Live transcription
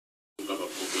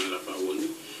capables de comprendre la parole.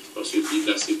 Parce que plus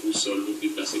placé pour sol, nous, plus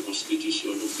placé constitution,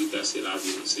 nous, plus placé la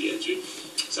vie, Seigneur Dieu.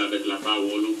 C'est avec la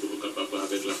parole, nous, pour nous capables,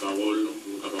 avec la parole,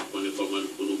 nous, capables de connaître comment nous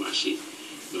pouvons marcher.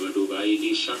 Nous devons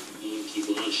aider chaque monde qui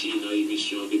branche dans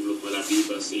l'émission Développement la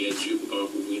Bible, Seigneur Dieu, pour pouvoir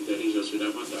ouvrir l'intelligence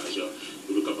davantage,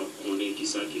 pour nous capables de connaître qui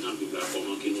ça qui est dans la Bible,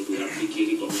 comment que nous devons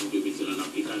appliquer, comment nous devons mettre en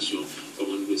application,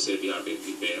 comment nous devons servir avec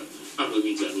le Père.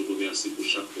 Après-midi, nous nous remercions pour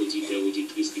chaque auditeur,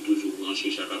 auditrice qui est toujours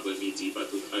branché chaque après-midi, par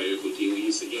tout travail côté,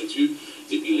 oui, Seigneur Dieu,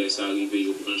 depuis laisse arriver,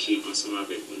 vous brancher ensemble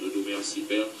avec nous. Nous nous remercions,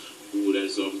 Père, pour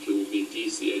les hommes que vous mettez,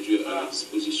 Seigneur Dieu, à la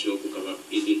disposition pour pouvoir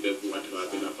aider, Père, pour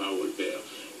attraper la parole, Père.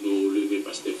 Nous levons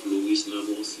Pasteur Foris, Seigneur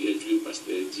Dieu,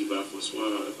 Pasteur Diva François,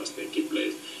 Pasteur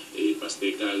Kepler et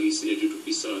Pasteur Gary, Seigneur Dieu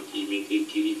Tout-Puissant, qui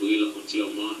livrait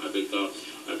entièrement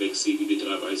avec ses vies de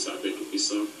travail, ça avec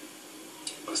Tout-Puissant.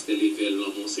 Pasteur Levelt,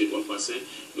 l'homme, c'est 3 fois 5.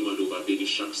 Nous demandons à bénir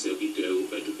chaque serviteur au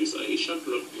Père Tout-Puissant et chaque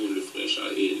autre monde, le frère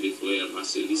Charles et les frères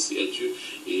Marcelis, Seigneur Dieu,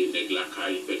 et les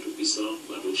Glacailles, Père Tout-Puissant.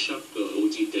 Nous demandons chaque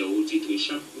auditeur, auditrice,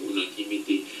 chaque monde qui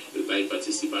mettait une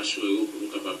participation pour nous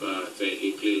capables de faire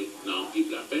éclair dans la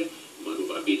Bible la paix. Nous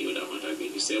demandons à bénir davantage,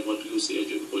 bénir servant, Seigneur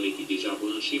Dieu, nous connaissons qui est déjà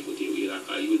branché, côté où il a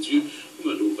caillou Dieu.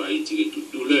 Nous demandons à étirer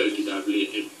toute douleur qui t'a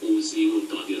imposer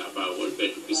autant de la parole,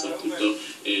 Père Tout-Puissant, tout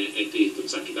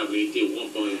ça qui t'a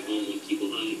interrompre un monde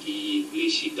qui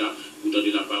léchita, autant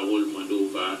de la parole, nous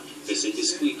demandons à faire cet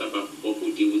esprit capable de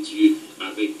porter au Dieu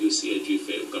avec Dieu, Seigneur Dieu,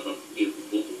 faire capable de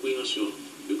bonne compréhension,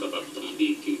 capable d'entendre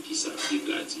qui ça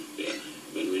Bible a dit, Père.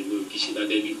 Mais nous, qui sommes dans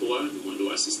des micros, nous demandons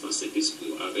assistance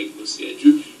Saint-Esprit avec nous, Seigneur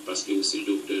Dieu, parce que aussi le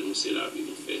docteur, nous, c'est la vie,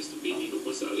 nous fait, bénis, nous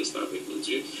pouvons rester avec nous,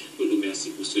 Dieu. Nous nous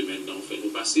remercions pour ce maintenant, on fait nous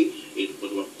passer, et nous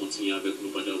pouvons continuer avec nous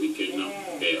pendant le week-end,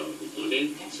 Père, nous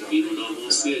connaissons, et nous n'en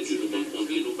Seigneur Dieu, nous pouvons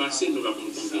combien nous passer, nous ne pouvons pas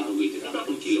combien nous rester, nous ne pouvons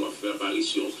pas qui va faire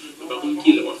apparition, nous ne pouvons pas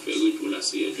qui va faire retour là,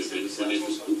 Seigneur Dieu, mais nous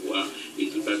connaissons tout pouvoir, et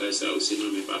tout bagage ça aussi,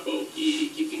 non, mais pas qui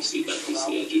fixe date,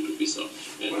 Seigneur Dieu tout-puissant.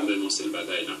 Mais nous-mêmes, c'est le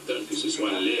bagage n'attend que ce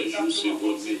soit les jours,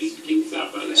 secondes, minutes qui vous fait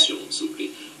apparition, s'il vous plaît.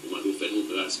 Nous demandons faire nos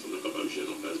grâces pour nous capables de jouer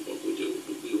nos places pour Dieu.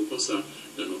 Nous prions pour ça,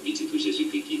 dans nos petits tout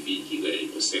Jésus-Christ qui vit, qui règne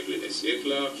au siècle des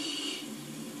siècles.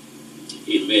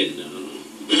 Amen.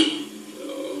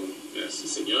 Merci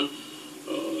Seigneur.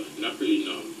 N'appelez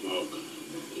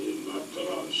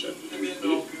Marc chapitre 2.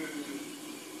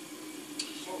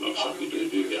 Marc chapitre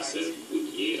 2, verset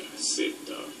 1er à 7.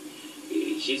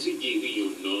 Et Jésus guérit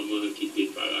un homme qui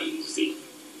était paralysé.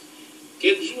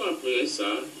 Quelques jours après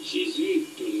ça, Jésus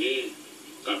tournait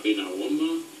Capernaum,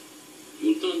 il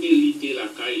entendait l'idée la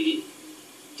caille,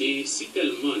 et si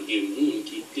tellement il y a des gens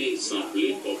qui étaient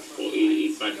semblés et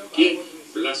pas de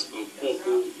place encore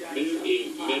pour même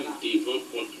devant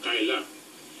porte caille là.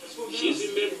 Jésus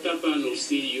même t'a pas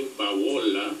annoncé une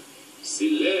parole là, c'est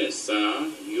là ça,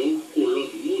 une colonne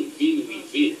monde vient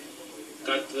arriver.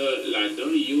 Quatre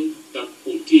là-dedans, il t'a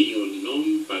porté un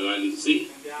homme paralysé.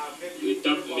 Il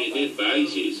t'a mené par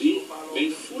Jésus, mais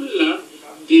foule là,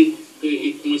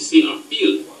 est coincé en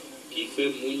pile, qui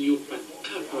fait mon pas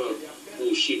capable de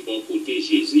coucher pour côté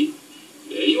Jésus.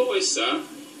 Et ça,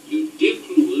 il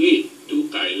décloué tout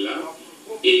là,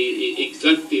 et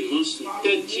exactement sous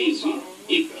tête Jésus,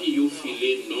 et puis il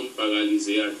filé non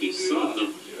paralysé à descendre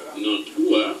dans le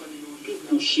trou, tout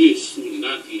couché sous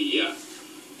Naglia.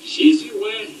 Jésus,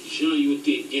 ouais, Jean, il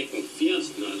a bien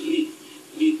confiance dans lui.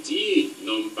 Il dit,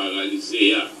 non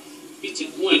paralysé, petit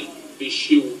moins,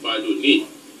 péché ou pardonné.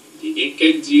 Il y a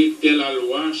quelqu'un qui dit, la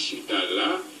loi, chita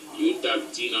là, il a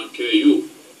dit dans le cœur,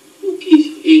 pour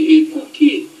qui, et pour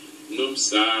qui, non,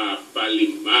 ça parle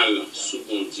mal, sous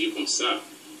bon Dieu comme ça,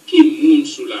 qui monte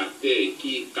sous la terre,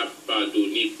 qui est capable de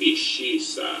pardonner péché,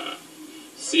 ça,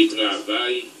 c'est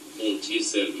travail, bon Dieu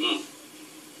seulement.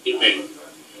 Amen.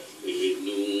 Et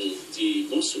nous disons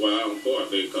bonsoir encore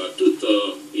avec tous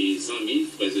les amis,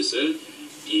 frères et sœurs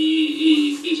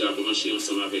qui sont déjà branchés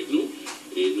ensemble avec nous.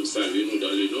 Et nous saluons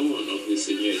dans le nom de notre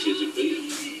Seigneur Jésus-Christ.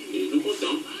 Et nous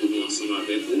comptons pour nous ensemble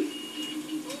avec vous.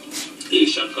 Et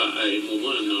chaque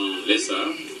moment, dans les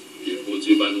arts, bon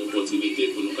Dieu va nous opportunité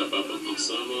pour nous capables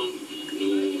ensemble. Nous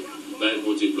donnons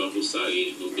bon Dieu gloire pour ça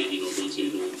et nous bénissons bon Dieu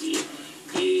nous dire.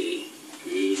 Et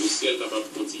que le ciel capable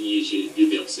de continuer de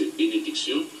verser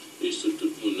bénédiction. Et sur tout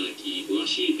le monde qui est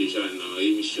branché déjà dans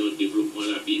l'émission Développement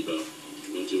la Bible,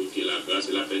 nous disons que la grâce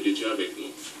et la paix de Dieu avec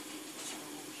nous.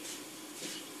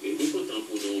 Et nous comptons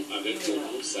pour nous, avec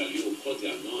nous, saluer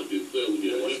cordialement de cœur ou de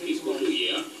loin qui est aujourd'hui.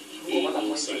 Et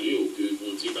nous saluons que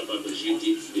mon Dieu est capable de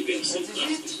jeter des versets de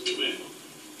grâce sur nous-mêmes.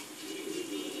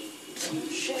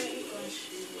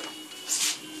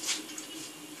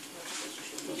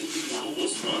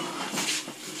 Bonsoir.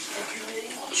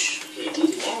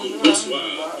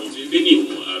 Bonsoir, on dit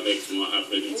bénis-nous avec moi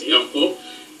après-midi encore.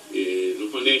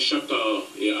 chaque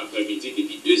après-midi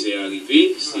depuis 2 heures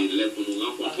arrivées. C'est là pour nous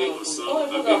rencontrer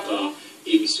ensemble avec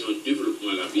l'émission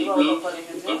Développement la Bible.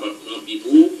 Pour capable prendre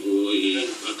Bible et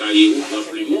un cahier ou un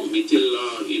plumeau, mettez-le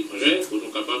et prêt pour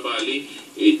nous capable aller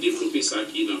et développer ça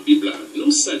qui est dans la Bible.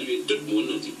 Nous saluons tout le monde,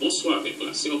 nous disons bonsoir avec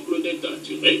la sœur Claudette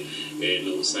Duré, et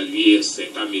nous saluons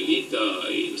Sœur Camélite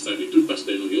et nous saluons tout le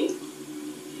pasteur nous.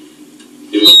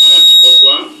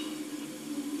 Bonsoir.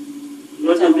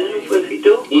 Bonjour,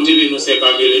 Phito. Bonjour, nous sommes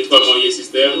Camélite, comment est le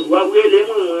système?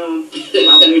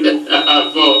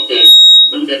 Ah bon,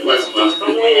 on fait quoi ce matin?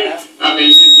 Ah ben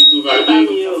Jésus, tout va bien. Et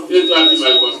toi, tu m'as dit ça,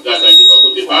 tu vas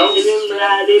côté pas?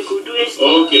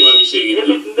 Ok, mamie chérie.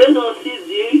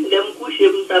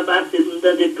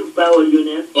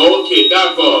 Ok,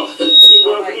 d'accord.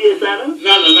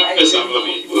 Non, non, fais ça,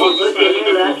 mamie.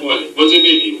 Bon Dieu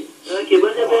béni. Ok,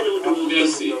 bon Dieu béni.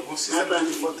 Merci.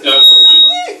 D'accord.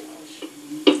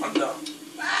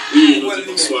 Oui, nous disons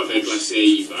bonsoir avec la sœur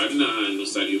Yvan, nous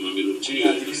saluons Mamie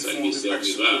Louture, nous saluons Sœur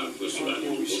Mira, bonsoir,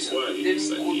 et nous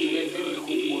saluons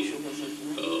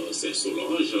Sœur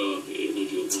Solange, et nous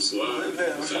disons bonsoir,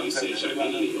 nous saluons Sœur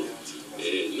Janine Léon,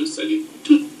 et nous saluons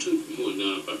tout le monde,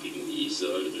 Papi Moïse,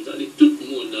 nous saluons tout le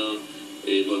monde,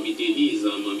 Mamie Denise,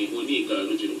 Mamie Monique,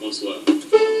 nous disons bonsoir.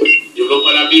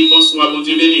 Développement la Bible, bonsoir, bon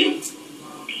Dieu béni.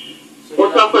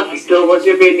 Bonsoir, Pasteur, bon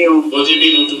Dieu béni. Bon Dieu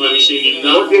béni, tout ma chérie.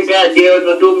 Bon Dieu gardé,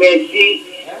 nous nous merci.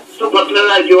 Tout votre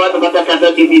la joie, nous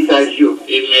avons des messages. Amen.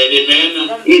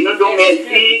 Et nous nous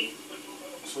merci.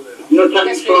 Nous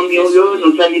saluons famille,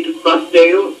 nous saluons tout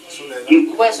pasteur.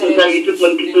 Nous saluons tout le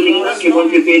monde qui souligne, qui bon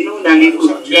Dieu béni, dans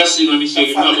l'écoute. Merci, ma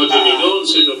chérie. Bon Dieu béni,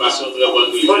 c'est une passion très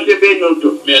bonne. Bon Dieu béni.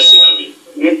 Merci, mamie.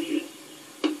 Merci.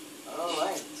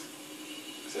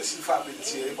 C'est s'il faut appeler,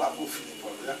 il pas pour finir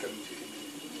pour là comme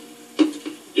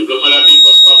Développement la Bible,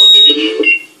 bonsoir, bon Dieu béni.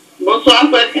 Bonsoir,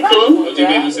 Pasteur. Bon Dieu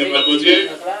béni, c'est pas bon Dieu.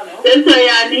 C'est ça,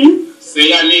 Yannick. C'est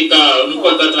Yannick, nous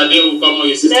comptons attendre comment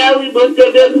il est. Oui, bon Dieu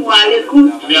béni, à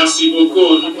l'écoute. Merci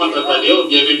beaucoup, nous comptons attendre.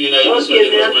 Bienvenue dans l'émission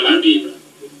Développement la Bible.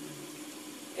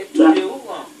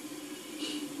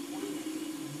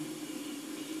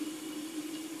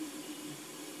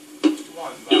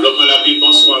 Développement la Bible,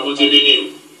 bonsoir, bon Dieu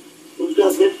béni. Bonsoir,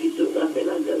 Phito, ça fait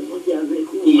la gueule, bon Dieu avec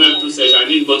vous. Ou même tous ces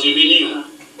Janine, bon Dieu béni.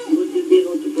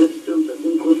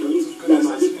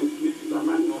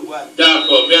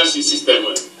 D'accord, merci, système.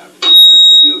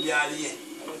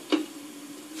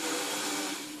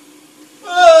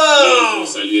 Nous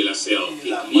saluons la sœur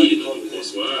Kepler,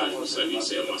 bonsoir. Nous saluons la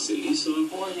sœur Marcelis. Nous saluons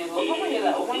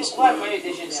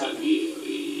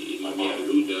Mamie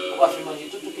Aloud.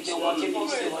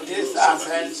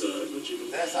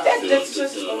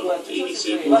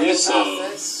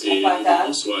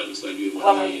 Bonsoir, nous saluons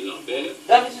Mamie Lambert.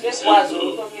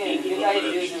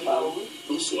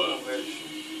 Bonsoir.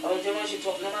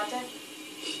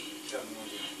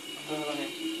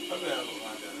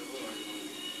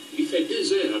 Il fait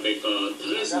 2 heures avec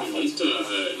 13 minutes.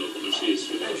 Nous commençons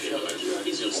sur la radio.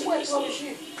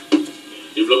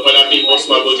 Développement la Bible,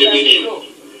 bonsoir, bon Dieu béni.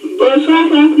 Bonsoir,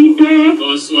 Phito.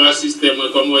 Bonsoir, système,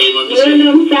 comment est ma Michel?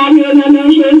 Nous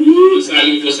saluons Jésus. Nous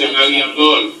saluons José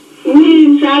Marie-Paul. Oui,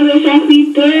 nous saluons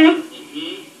Phito.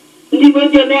 Nous disons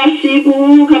Dieu merci pour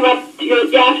vous, comme tu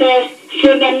as fait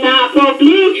semaine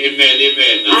accomplie.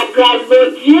 Amen. À grâce de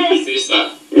Dieu. C'est ça.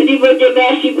 Nous disons Dieu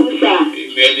merci pour ça. Amen.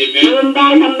 Nous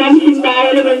même si nous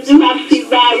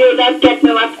avons la tête, nous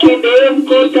avons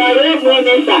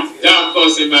ça. D'accord,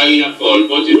 c'est Marie-Paul.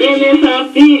 Bon Dieu béni.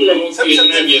 Ok,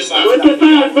 très bien ça. Bon Dieu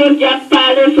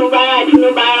parle, son barrage,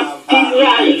 nous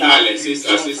Allez, c'est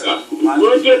ça.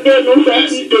 Bon Dieu nous fait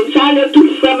Phito. Salut tout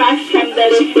frère Maxime de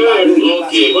l'Esprit.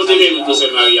 Ok, bon Dieu béni, tout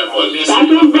c'est Marie-Paul. Merci. Parce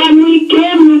que bon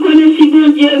week-end, nous connaissons bon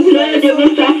Dieu, de vos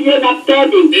stations à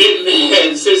perdre. Amen,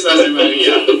 c'est ça, c'est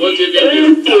Maria. Bon Dieu béni.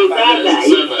 Ok, bye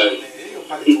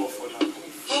bye.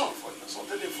 son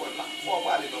téléphone là, il faut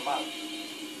avoir les normales.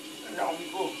 Regarde au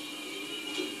micro.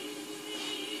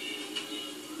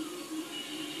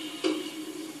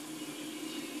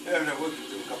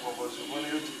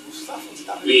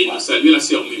 Oui, nous saluons la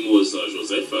sœur Mimosa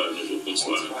Joseph, nous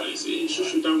bonsoir. C'est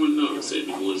Chouchouta maintenant, c'est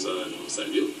Mimosa, nous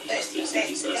saluons. C'est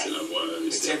ça, c'est la voix de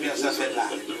sœur Mimosa.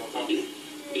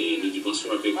 Et nous disons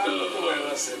bonsoir avec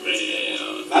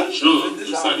Jean,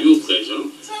 nous saluons frère Jean.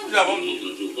 Et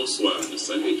nous disons bonsoir, nous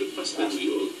saluons tout pasteur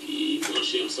qui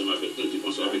branché ensemble avec nous. Nous disons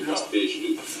bonsoir avec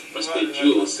pasteur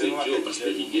Dio, c'est Dio,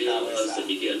 pasteur Miguel, c'est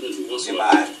Miguel, nous disons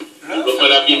bonsoir. Nous disons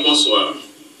la Bible, bonsoir.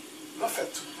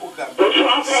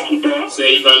 Bonsoir, frère Phito.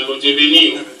 C'est Ivan, bon Dieu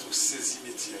béni.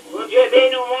 Bon Dieu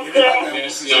béni, mon frère.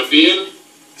 Merci en ville.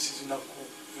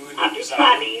 À toute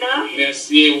famille, non?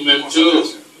 Merci, ou même tout.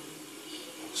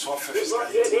 soit fait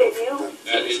fiscalité.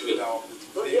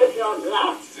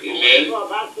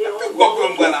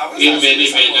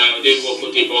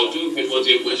 côté partout, que votre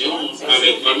équation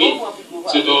avec mamie,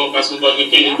 c'est donc parce qu'on va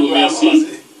quelqu'un de merci.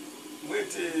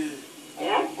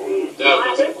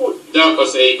 D'accord,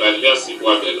 c'est Ivan, merci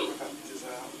pour appel.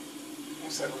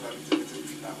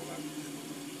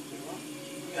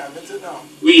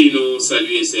 Oui, nous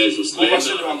saluons Serge Jocelyn,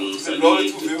 nous saluons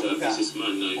tout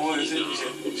businessman qui est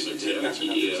communautaire, qui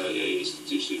est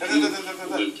institutionnel,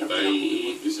 qui va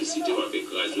nécessiter avec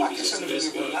Radio Vision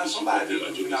Céleste, qui supporte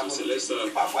Radio Vision Céleste,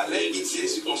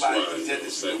 bonsoir, nous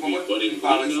saluons Bonne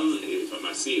et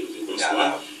pharmacie,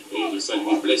 bonsoir, et nous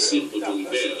saluons Blessing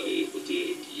Autoritaire, côté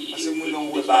qui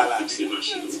fixe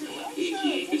machine. Et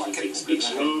qui fait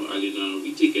inspection, aller dans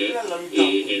le ticket et dans le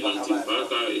ticket, et on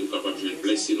est capable de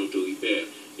placer notre repère.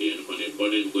 Et nous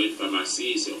connaissons une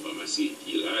pharmacie, c'est une pharmacie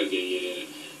qui est là, qui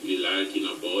est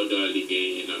dans Bord, qui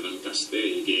est dans Pasteur,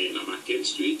 qui est dans Market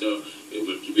Street, et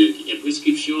même qui a une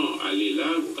prescription, aller là,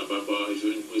 vous êtes capable de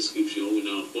jouer une prescription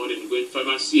dans Bord, une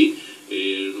pharmacie.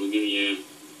 Et nous avons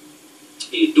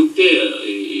un docteur,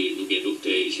 et nous avons un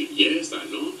docteur Julien, ça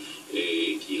non?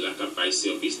 Qui a capable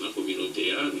service dans la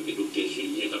communauté, le docteur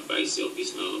Julien capable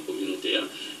service dans la communauté,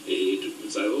 et tout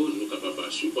ça, nous sommes capables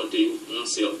de supporter un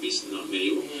service dans le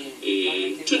milieu.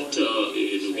 Et tout, nous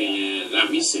avons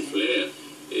l'ami Saint-Flair,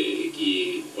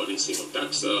 qui connaissait nos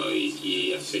taxes, et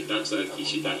qui a fait taxes, qui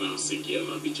est dans le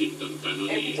 5e habitude dans le canon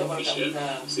et officiel.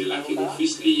 C'est là que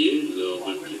l'office lié, le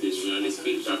qui besoin de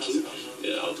faire taxes, on est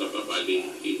capable d'aller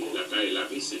la caille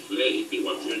l'ami Saint-Flair, et puis on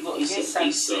va jouer un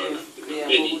service.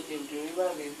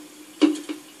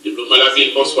 Développement la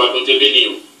ville, bonsoir, nous te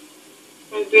bénissons.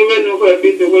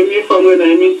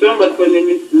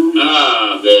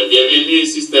 Ah, ben, bienvenue,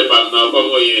 système Palma,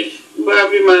 comment est? Ah,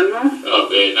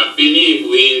 ben, n'a béni,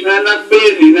 oui.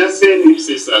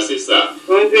 C'est ça, c'est ça.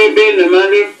 Ah,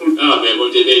 ben, bon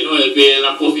Dieu, non, et bien, on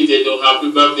a profité de happy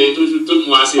birthday, tout le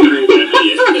mois, c'est pour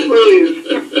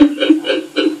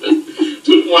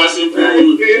tout le mois, c'est pour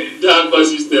d'accord,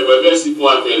 système, merci pour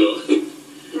l'appel.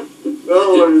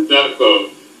 D'accord.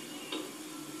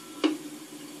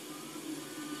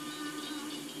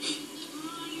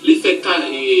 Il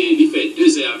fait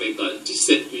 2 heures avec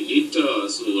 17 minutes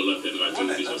sur l'antenne Radio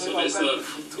Vision Céleste.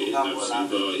 Et nous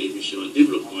suivons l'émission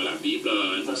Développement la Bible.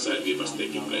 Nous saluons Pasteur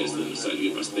Kepler, nous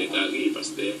saluons Pasteur Gary,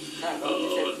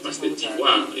 Pasteur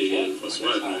Tivoire et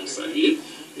François, nous saluons.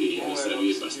 Et nous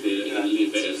saluons Pasteur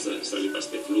Levelt, nous saluons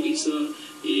Pasteur Foris,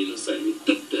 et nous saluons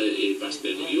tous les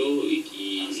pasteurs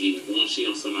qui sont branchés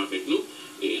ensemble avec nous.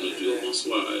 Et nous disons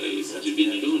bonsoir, et pour Dieu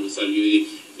béni nous, nous saluons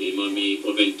et Mamie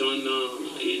Corvington,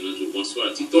 et nous disons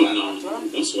bonsoir Phito,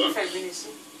 bonsoir.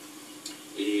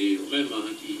 Et même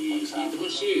qui est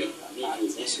branché, nous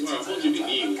disons bonsoir, pour Dieu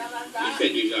béni. Il fait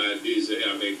déjà 2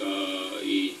 heures avec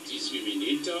 18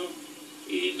 minutes.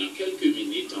 Et dans quelques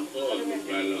minutes encore,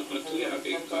 nous allons entrer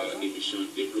avec l'émission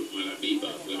Développement la Bible.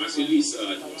 Vraiment, c'est lui ça,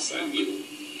 nous saluons.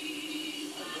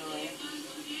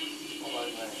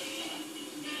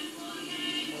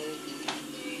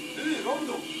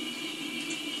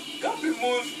 Quand le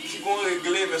monde qui vont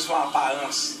régler mais son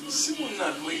apparence, si vous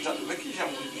n'avez pas état de qui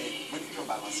j'aime bien, moi qui j'aime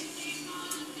balancer.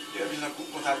 Il y a une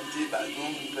comptabilité,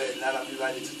 donc là, la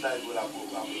plupart de toute la école pour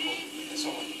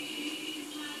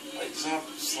par exemple,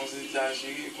 sans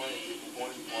exagérer, quand il était pour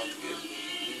montrer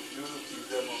les vieux qui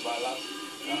vraiment valables,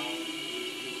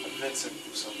 25%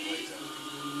 pour exemple.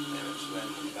 Même souvent,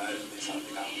 mais ça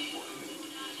fait 40%.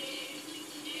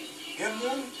 Il y a un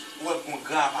monde qui a une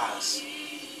grande avance.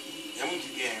 Il y a un monde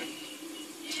qui a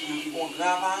une grande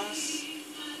avance.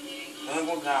 Dans une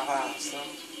grande avance,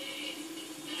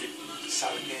 et puis ça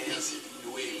vient, c'est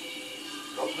loué.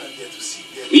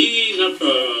 Oui, n'a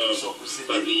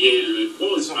pas oublié le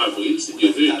 11 avril, si Dieu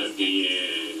veut, on a gagné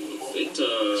une fête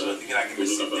pour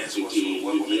nous capables de fêter le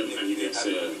 10e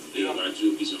anniversaire de Radio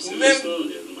Vision Céleste. On a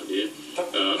demandé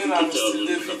tout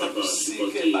nous capables de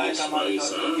supporter soirée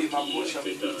ça, qui est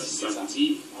faite samedi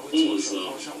 11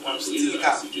 avril,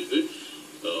 si Dieu veut.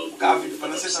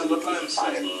 Pendant ces temps, l'autre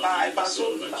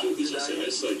Radio Vision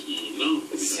Céleste qui non,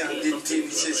 si on détient,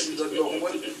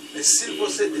 mais si vous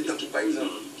possèdez des temps, par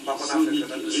exemple, pas qu'on a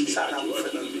fait ça, on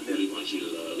fait dans l'évangile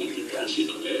caché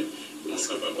dans l'air, on est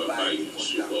capable de faire un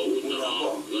support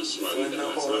dans la soirée de la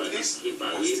salle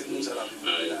préparée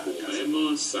pour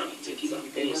même samedi qui va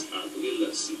 11 avril,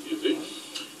 si Dieu veut.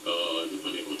 Nous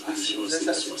prenons une contribution, c'est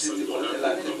 $60 pour enlever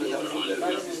la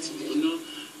petite moune.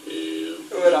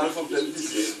 Les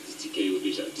tickets sont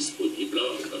déjà disponibles,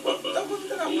 capable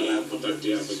de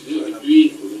contacter avec nous et puis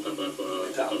nous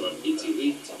capable d'étirer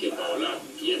ticket par là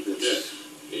bien bonheur.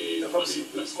 Et comme si,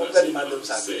 comme les madame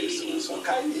ça fait, son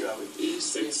cahier, et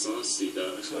 700, c'est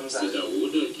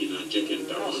Wood qui est dans Jack and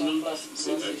Town,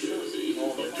 c'est là qu'il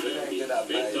faut faire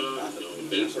des fêtes, dans une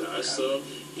belle place,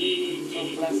 et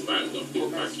pour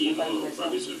pas qui pas besoin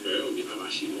de faire, ou bien la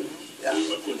machine, et on va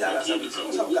faire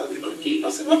parquet,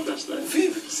 parce que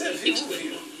vivre, c'est vivre.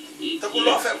 Tant qu'on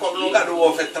l'a fait comme l'on garde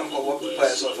au fait tant qu'on va pour faire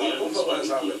ça, on peut par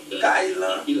exemple,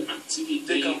 Kaila,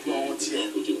 activité, des campements entiers,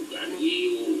 côté au galerie,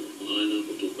 ou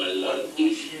côté au bal,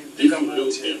 des campements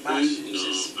entiers,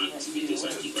 activité ça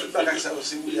qui va faire ça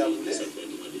aussi, vous y avez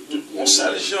on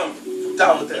seul jambe, tout à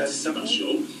l'heure, tout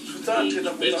à l'heure,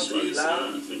 là,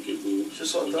 je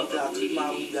sors dans le théâtre, il y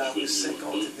a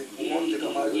 50 et des couronnes, des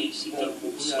camarades,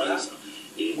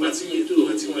 et tout le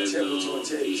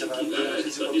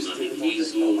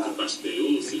Pasteur,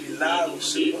 c'est là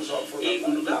et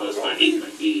nous parler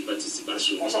de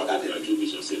participation à la radio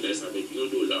Vision Céleste avec $1.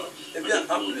 Et bien,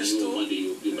 en plus, tout,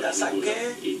 il y a ça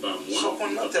gain, sans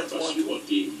qu'on a tête pour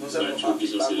supporter la radio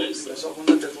Vision Céleste. Sans qu'on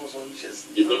a tête pour son richesse.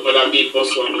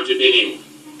 Bonsoir, mon Dieu béni.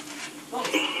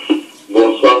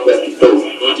 Bonsoir, Frère Phito.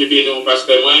 Mon Dieu béni,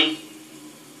 Pasteur.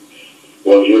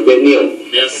 Bon Dieu béni.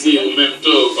 Merci, au même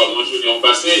temps, comment je l'ai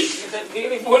passé.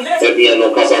 Eh bien, nous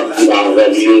sommes capables de dire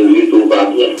avec Jésus, tout va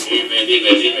bien. Amen.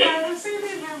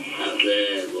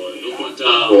 Nous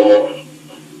comptons. Bon,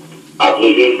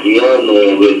 après jeudi, nous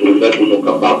retrouvons pour nous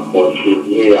capables de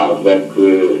continuer avec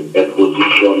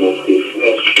l'introduction de notre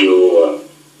frère sur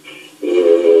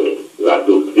la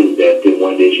doctrine des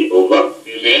témoins de Jéhovah.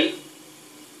 Amen.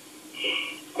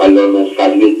 Alors, nous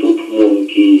saluons tout le monde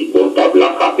qui est table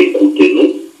à écouter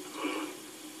nous.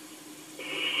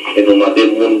 Et nous avons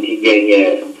des gens qui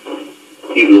gagnent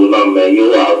qui l'ont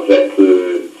amené avec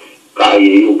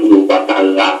cahier pour ne pas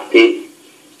rater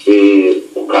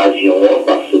l'occasion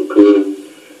parce que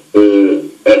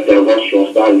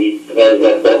l'intervention ça est très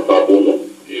important pour nous.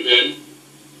 Amen.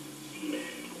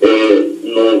 Et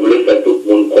nous voulons faire tout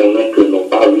le monde connaître que nous n'avons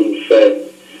pas voulu faire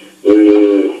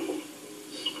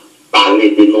parler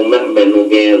de nous-mêmes, mais nous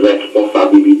avons une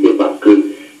responsabilité parce que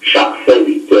chaque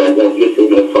serviteur, mon Dieu, c'est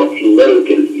une sentinelle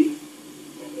qu'elle vit.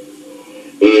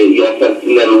 Et il y a un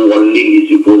sentinelle où on est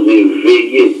supposé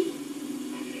veiller.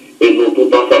 Et nous, tout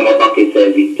ensemble, en tant que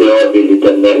serviteurs de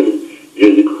l'Éternel,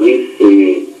 Jésus-Christ,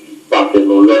 parce que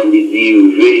nous l'avons dit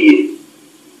veiller.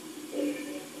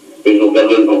 Et nous avons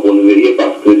raison pour nous veiller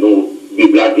parce que nous, la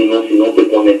Bible a dit non, sinon c'est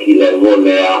qu'on est qu'il est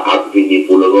volé à venir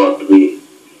pour le rentrer.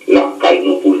 La caille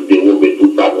nous pour le dérober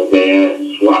tout ça, nous venons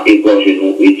soit égorger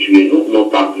nous et tuer nous, nous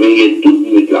pas veiller toute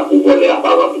nuit là pour voler à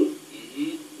part nous.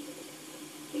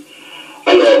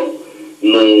 Alors,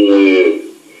 nous,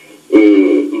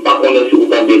 par contre, si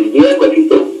vous avez bien, quoi,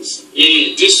 Phito.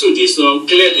 Et 10 sur 10,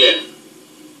 clair.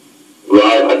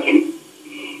 Gloire à Dieu.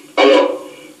 Alors,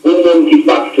 pour les gens qui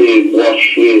passent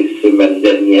branché semaine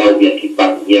dernière, ou bien qui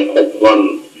passent bien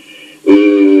comprendre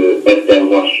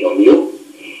l'intervention,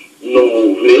 nous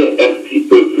voulons un petit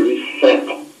peu plus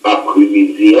simple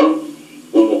après-midi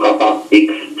pour nous capables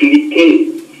d'expliquer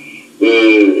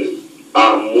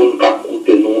à mon cap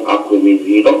écouter nous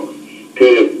après-midi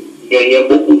que il y a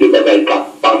beaucoup de bagages qui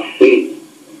passé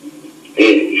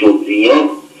et aujourd'hui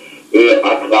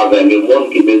à travers le monde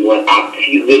qui a besoin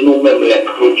d'attirer nous-mêmes les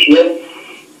chrétiens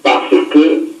parce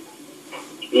que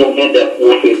nous avons des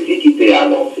prophéties qui étaient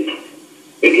annoncées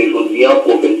et que aujourd'hui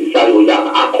prophétie ça y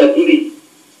a accompli.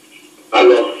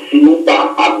 Alors, si nous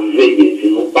pas à veiller, si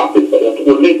nous pas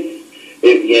contrôler,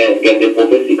 eh bien, il y a des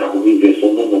prophéties qui arrivent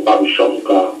sur nous, nous pas de chambre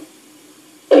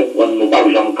comprendre, nous pas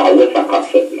de chambre ça qu'a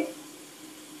fait là.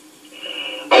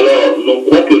 Alors, nous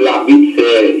croyons que la Bible,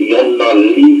 c'est il y a un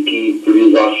livre qui est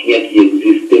plus ancien qui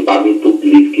existait parmi tous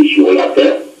les livres qui sont sur la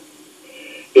terre.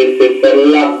 Et c'est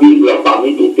la Bible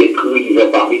parmi tous les écrits,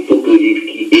 parmi tous les livres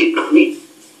qui écrit.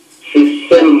 C'est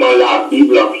seulement la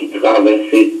Bible qui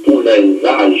traversait tous les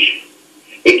âges.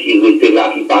 Et qui étaient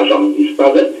là, qui pas jamais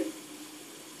disparaître.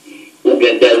 Ou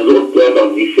bien des auteurs dans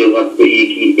différents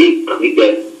pays qui écrivent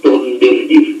des tonnes de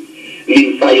livres.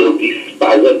 Livres ça y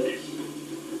disparaître.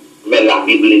 Mais la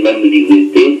Bible même livre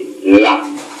était là.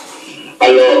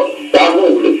 Alors, ça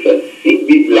vous le faites. Si la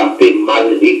Bible a été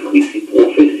mal écrite, si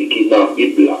prophétie qui est dans la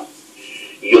Bible là,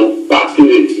 ils n'ont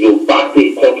pas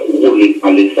été contrôlés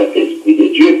par le Saint-Esprit de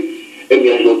Dieu, eh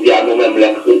bien, je dis à nous-mêmes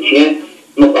les chrétiens,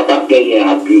 nous ne pouvons pas gagner un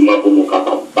argument pour nous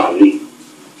capables de parler.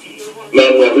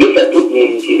 Mais moi, je veux faire tout le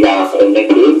monde qui va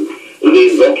connaître les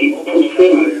gens qui poussent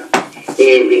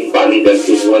et viennent parler d'un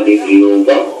témoin de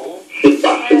Jéhovah. C'est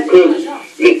parce que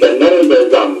l'Éternel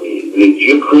des armées, le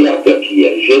Dieu créateur qui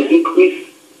est Jésus-Christ,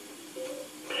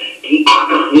 qui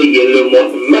a créé le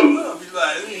monde même,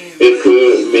 et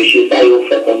que M. Taillot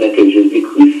fait connaître que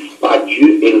Jésus-Christ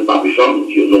chambre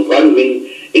Dieu. Nous allons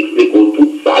expliquer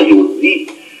tout ça, dit.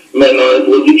 Mais dans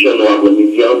l'introduction, nous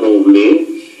après-midi, nous voulons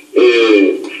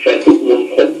faire tout le monde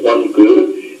comprendre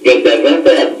que il y a des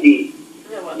interdits.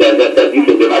 Des interdits,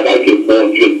 c'est des bagages que bon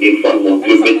Dieu défend, mon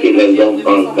Dieu mettez les hommes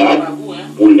en garde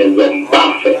pour les hommes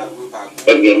parfaits.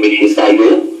 Eh bien, monsieur Sayo,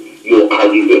 ils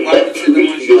arrivent à faire plus,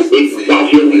 ils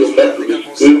exagèrent, ils font plus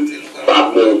que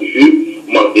ça, mon Dieu,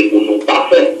 demandez pour nous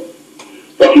parfaits.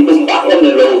 Parce que comme par contre,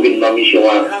 nous venons dans la mission,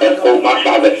 est-ce qu'on marche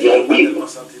avec une Bible?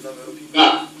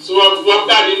 Ah, souvent, vous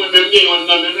regardez, même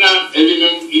là, et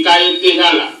même, il a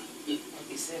déjà là.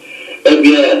 Eh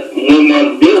bien, moi,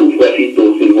 demandez au frère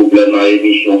Phito, s'il vous plaît, dans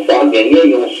l'émission, ça, gagné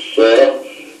une soeur,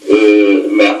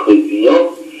 mercredi,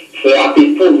 fait à te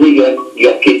poser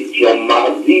une question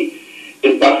mardi, et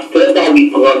Pasteur a lui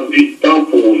prendre du temps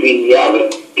pour venir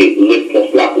avec quelques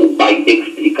réponses là, pour pas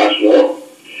d'explication.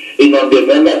 Et dans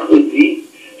demain mercredi,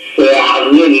 c'est à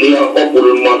relais encore pour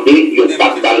demander, il n'y a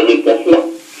pas de réponse là.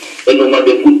 Et nous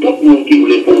demandons pour tout le monde qui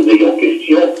voulait poser une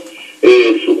question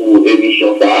sur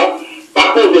l'émission ça.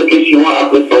 Pas poser de questions,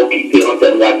 après ça, on quitte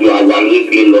l'antenne radio, on va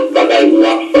régler l'autre bagaille ou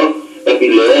absent, et puis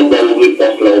le reste de la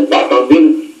réponse là, on va attendre.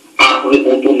 Après,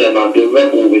 on tourne dans demain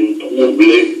pour venir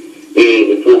troubler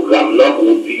le programme là,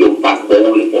 pour dire pas de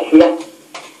bonne réponse là.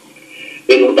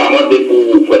 Et notamment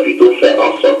pour plutôt faire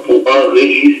en sorte pour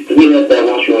enregistrer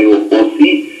l'intervention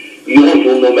aussi, il y a un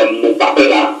jour nous-mêmes, nous pas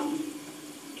là.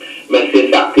 Mais c'est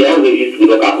ça qui est enregistré,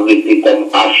 donc après été comme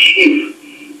archive,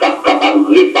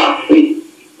 capable de repasser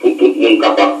pour tout le monde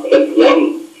capable de faire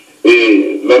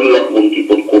et même l'autre monde qui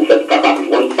peut faire capable de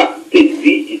voir ça t'es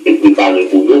dit, qui s'est préparé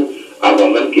pour nous avant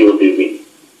même qu'il y ait devenu.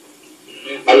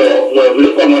 Alors, moi je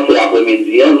voulais commencer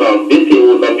l'après-midi dans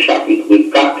Developpement chapitre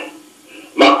 4,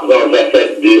 maintenant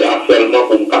verset 2 seulement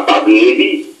pour me capable de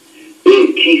lire,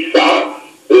 et qui ça,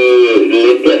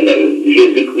 l'Éternel,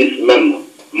 Jésus-Christ même,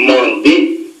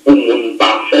 mandé pour mon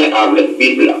parfait avec la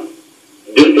Bible.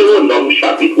 Developpement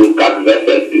chapitre 4,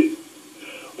 verset 2.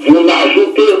 Vous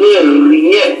n'ajouterez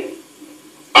rien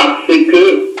à ce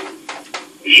que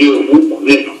je vous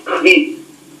prescris,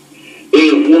 et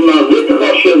vous n'en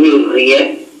retrancherez rien,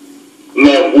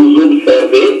 mais vous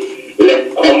observez les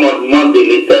commandements de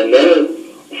l'Éternel,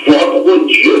 votre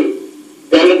Dieu,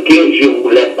 tels que je vous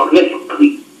l'ai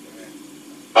prescrit.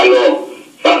 Alors,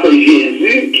 ça c'est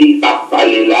Jésus qui a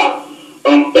parlé là,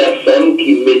 en personne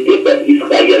qui mettait peuple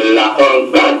Israël là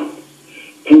en garde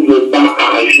pour ne pas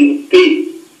ajouter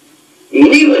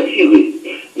ni retirer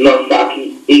dans ça qui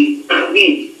est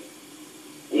écrit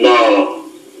dans la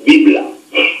Bible.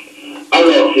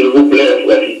 Alors, s'il vous plaît,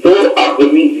 frère Phito,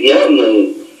 après-midi,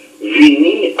 nous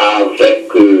venons avec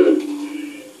un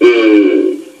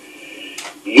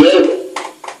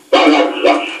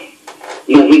paragraphe.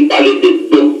 Nous venons parler de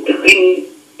doctrine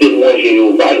témoin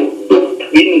Jéhovah,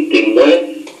 doctrine témoin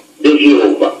de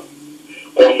Jéhovah,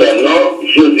 concernant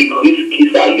Jésus-Christ qui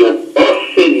s'est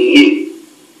enseigné.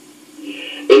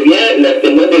 Eh bien, les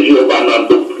témoins de Jéhovah dans la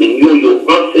doctrine, ils ont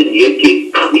enseigné que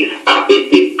Christ a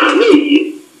été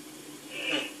créé.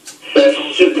 Cette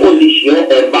supposition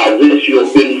est basée sur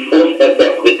une fausse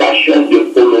interprétation de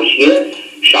Colossiens,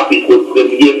 chapitre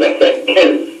 1er, verset 15.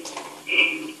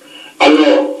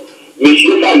 Alors,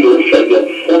 monsieur Sayo fait une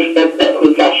fausse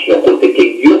interprétation, côté que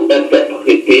Dieu a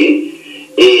interprété,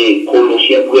 et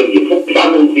Colossiens 1er, il faut que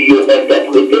ça nous dise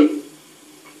interprété.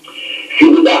 Si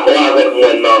vous êtes d'accord avec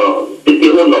moi dans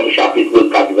Developpement chapitre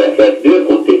 4, verset 2,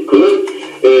 côté que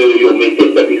vous mettez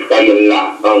cet Israël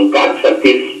là en garde, cet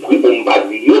esprit pour me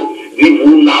dire, dit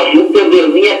vous n'ajoutez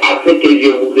rien à ce que je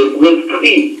vous ai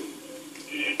prescrit.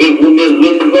 Et vous ne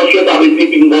retranchez pas avec ni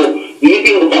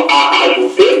pingo à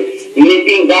ajouter, ni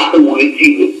pingo à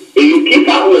retirer. Et qui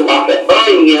ça vous va faire?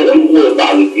 Rien, vous ne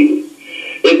pas retirer.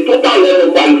 Et tout à l'heure,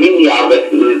 on va venir avec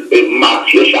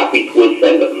Matthieu chapitre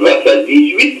 5, verset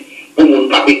 18, pour mon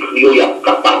cap écrit, il y a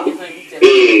capable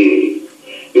et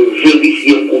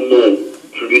vérifier pour nous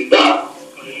plus tard.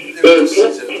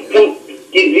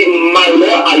 Qui dit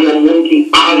malheur à un monde qui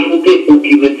ajoute ou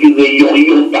qui retire un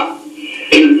iota.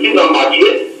 Et il dit dans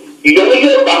Matthieu, un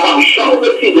iota par chambre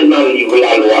retiré dans le livre de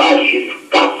la loi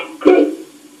jusqu'à ce que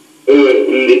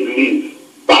l'Église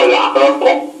parle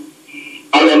encore.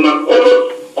 Alors dans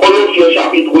Colossiens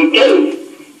chapitre 15,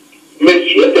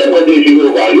 Monsieur témoin de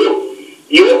Jéhovah,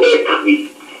 il a écrit,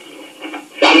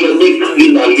 ça il a écrit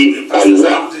dans le livre de la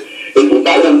loi. Et tout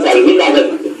à l'heure, ça il a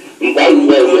nous allons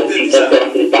voir une petite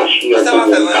interprétation pour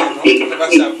mon cap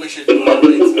écrit. Et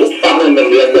demander pour tout ça, même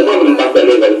les témoins ne pas faire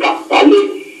le cap parler.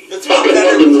 Parce que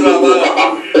nous sommes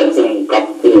capables de faire pour nous cap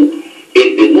pour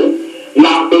aider nous. Nous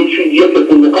avons étudié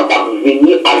pour nous capables de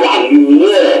venir à la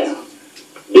lumière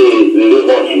de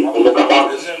l'évangile, pour nous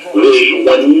capables de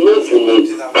rejoindre nous pour nous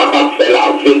capables de faire la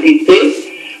vérité,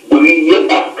 briller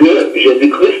parce que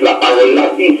Jésus-Christ, la parole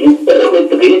l'a dit, vous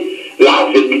connaîtrez la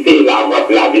vérité,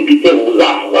 la vérité vous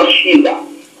affranchit là.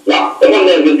 La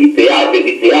première vérité, la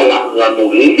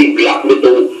nous libre, la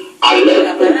plutôt à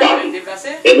l'aise pour ça.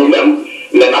 Et nous-mêmes,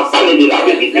 on a parlé de la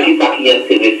vérité, c'est ça qui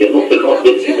intéresse nous, c'est quand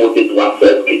Timothée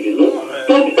 3,16 qui dit nous,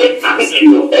 toute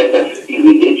écriture est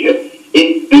inspirée de Dieu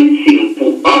et utile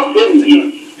pour enseigner,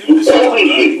 pour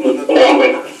corriger, pour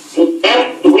convaincre, pour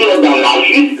instruire dans la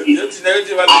justice,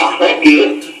 afin que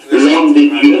l'homme de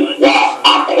Dieu soit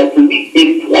accompli et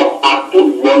propre à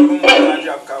toute bonne œuvre.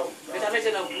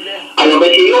 Alors,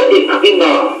 monsieur, écrit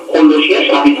dans Colossiens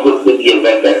chapitre 1er,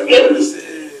 verset 15,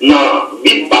 dans la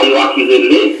Bible qui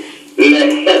relève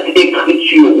les 7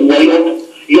 écritures, où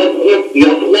il y a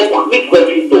trois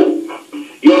Phito.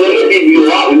 Il y a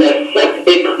les 7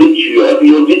 écritures, il y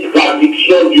a des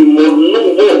traductions du monde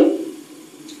nouveau.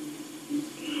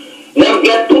 Nous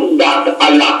avons toute date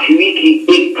à l'appui qui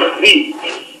écrit.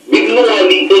 Bible nous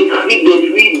écrit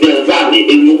depuis des années.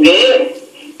 Et nous avons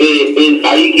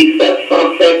Esaïe qui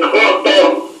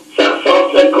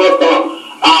 750 ans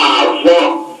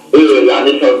avant la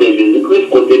naissance de Jésus-Christ,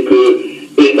 côté que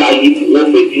Esaïe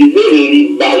prophétisait,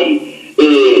 l'Ibaï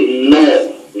non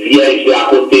vierge à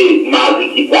côté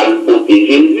Marie qui parle côté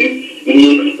Jésus,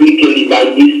 il explique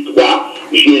l'histoire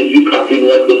Jésus quand il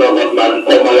entre dans votre Marie,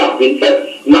 comment la vie fait,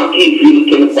 dans qui ville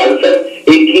qu'il va le faire,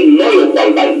 et qui non le va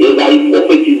le faire. Esaïe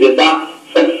prophétisait ça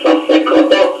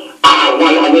 750 ans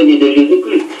avant la venue de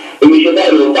Jésus-Christ. Et M.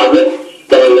 Taylor parlait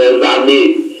dans les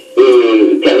années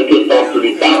quelques temps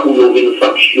plus tard où nous venons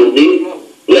sanctionner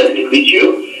les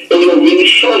Écritures et nous venons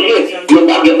changer, nous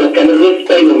n'avons aucun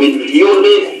respect, nous venons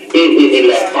violer et les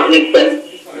préceptes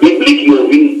bibliques, nous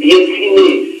venons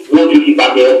piétiner, nous Dieu qui n'a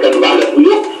aucune valeur pour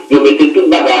nous, nous mettons tout le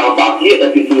bagage en papier et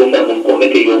puis nous faisons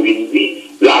connaître que nous venons dire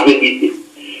la vérité.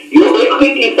 Nous avons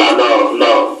écrit ça dans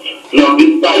la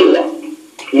Bible,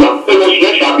 dans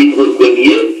Colossiens chapitre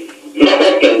 1er,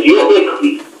 verset 15, nous avons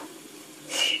écrit.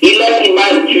 Il est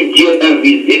l'image du Dieu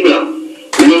invisible,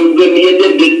 le premier de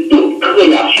toute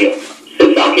création.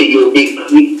 C'est ça qu'il a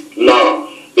écrit dans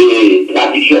la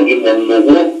tradition du monde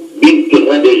nouveau, Bible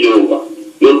témoin de Jéhovah.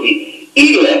 Il dit,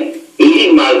 il est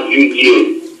l'image du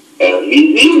Dieu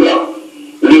invisible,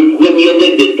 le premier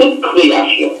de toute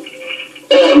création.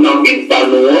 Or, dans la Bible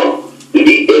noire, il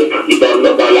est écrit dans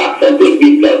la Sainte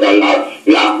Bible, dans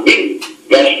la Bible,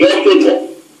 version second.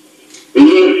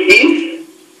 Le Fils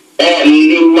est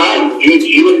l'image du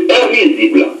Dieu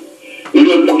invisible,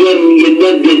 le premier de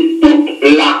toute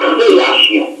la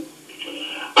création.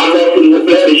 Alors, s'il vous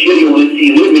plaît, monsieur, vous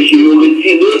retirez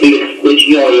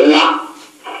l'expression là.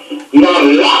 Non,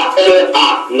 là,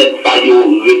 L-A, n'est pas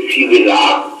retiré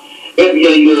là. Eh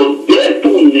bien, ils ont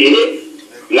détourné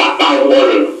la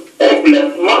parole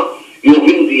complètement. Ils ont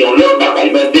vu dire, leur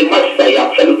bataille, mais des matchs, ça y a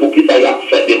fait, pour qui ça y a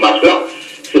fait des matchs là,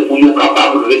 c'est pour nous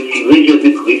capables de retirer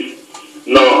Jésus-Christ.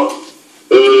 Non,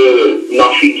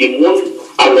 fille du monde,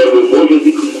 alors le mot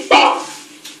Jésus-Christ pas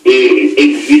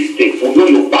exister. Pour nous,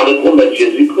 ils n'ont pas reconnaître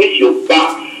Jésus-Christ, ils n'ont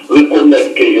pas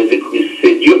reconnaître que Jésus-Christ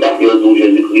c'est Dieu, parce qu'ils ont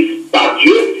Jésus-Christ pas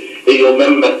Dieu, et ils ont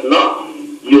même maintenant,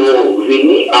 ils ont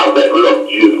venu avec leur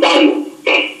Dieu, pas nous.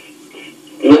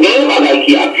 Nous avons un bagage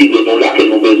qui attire de nous là, que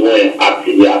nous avons besoin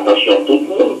d'attirer attention tout le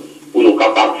monde, pour nous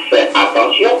capables de faire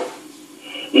attention.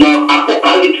 Dans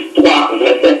Apocalypse 3,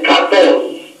 verset 14,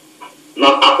 dans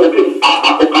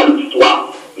Apocalypse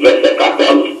 3, verset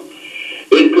 14,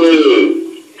 et que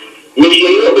monsieur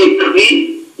écrit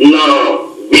dans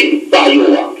Bible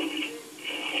Tayoa,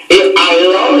 et à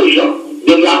l'ange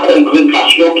de la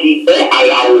congrégation qui est à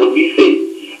la Odyssée.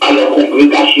 Alors,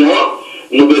 congrégation,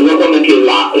 nous devons connaître que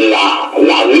la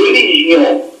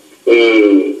religion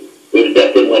des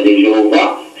témoins de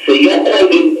Jéhovah, c'est une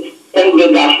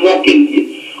congrégation qui est.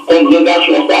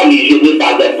 Congrégation, ça, est gérée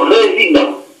par des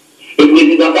présidents. Le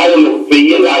président a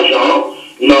payé l'argent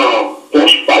dans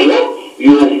poche paillot, il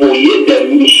a envoyé des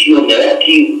missionnaires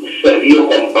qui servaient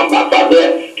comme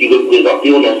ambassadeurs, qui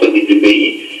représentaient dans ce du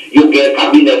pays. Il y a un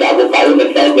cabinet d'avocats, mais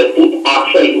ça avait tout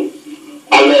affaire.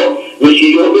 Alors, M.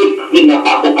 Yobe écrit dans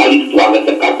Apocalypse 3,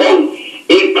 verset 14,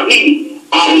 écrit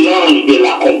à l'ange de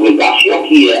la congrégation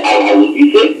qui est à la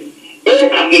Odyssée,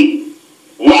 écrit,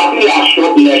 voici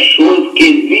les choses que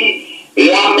dit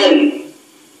l'Amen.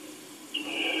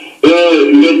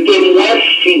 Le témoin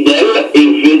fidèle et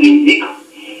véridique,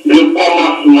 le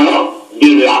commencement de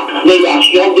la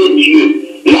création de Dieu.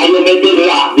 Là, on mettait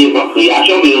là devant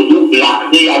création, mais on dit la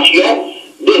création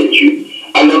de Dieu.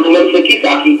 Alors, nous-mêmes, c'est qui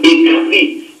ça qui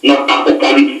écrit dans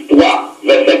Apocalypse 3,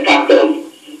 verset 14,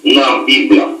 dans la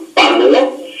Bible, pas nous.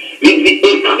 Il dit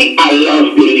écrit écrit à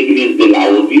l'ange de l'église de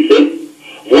la Odyssée,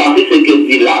 voici ce que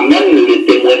dit l'Amen, le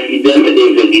témoin fidèle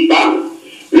et véritable,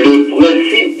 le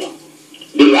principe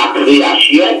de la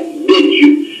création de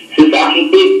Dieu. C'est ça qui est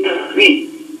écrit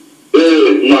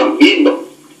dans la Bible,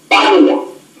 pas loin.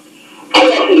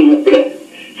 Alors, s'il vous plaît,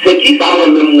 c'est qui ça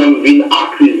moi-même viens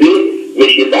accuser,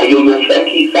 monsieur Sayo, nous fait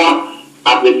qui ça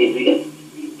après-midi?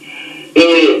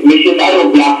 Et monsieur Sayo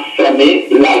blasphémé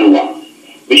la loi.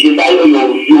 Monsieur Sayo a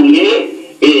violé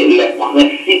les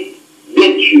principes de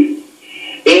Dieu.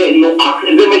 Et nous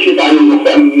accusons monsieur Sayo, nous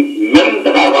faisons même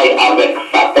travail avec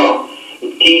Satan,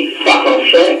 qui Satan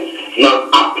fait dans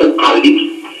Apocalypse,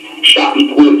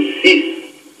 chapitre 6.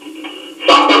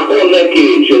 Satan connaît que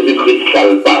Jésus-Christ va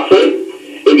le passer,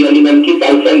 et bien lui-même qui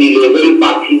va le faire, il lève le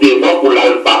parti devant pour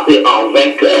le passer en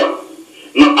vainqueur.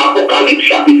 Dans Apocalypse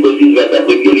chapitre 6, verset 1,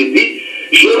 il dit,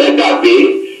 je regardais,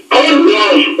 quand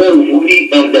l'ange ouvrit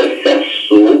un des sept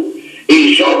sceaux,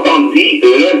 et j'entendis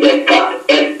l'un des quatre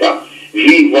êtres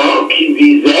vivants qui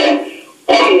disait,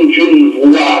 comme d'une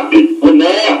voix de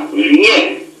tonnerre, viens.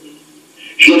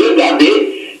 Je regardais,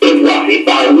 et voici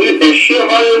paru un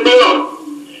cheval blanc.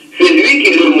 Celui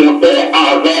qui le montait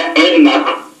avait un arc.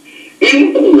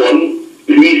 Une couronne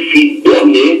lui fit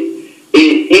donner,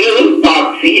 et il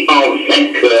partit en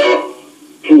vainqueur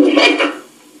pour vaincre.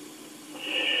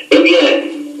 Eh bien,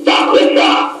 d'après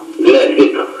ça, les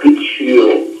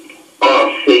Écritures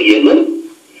enseignent nous.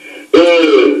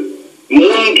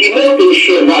 Mon qui monte le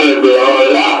cheval blanc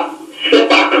là, c'est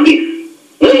pas Christ.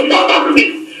 Mon c'est pas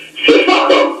Christ, c'est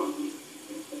Satan.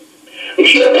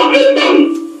 Monsieur prétend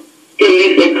que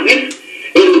c'est Christ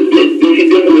et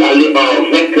décide pour aller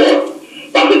en vainqueur.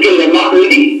 Parce que les marques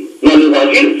dans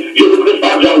l'évangile, Jésus-Christ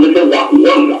pas déjà recevoir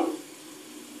couronne là.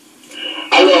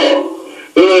 Alors,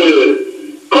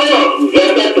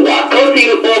 verset 3, quand il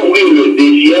ouvrit le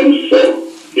deuxième sceau,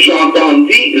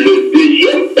 j'entendis le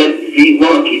deuxième être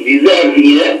vivant qui disait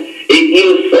viens, et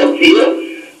il sortit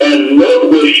un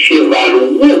autre cheval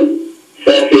roux.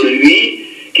 C'est celui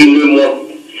qui le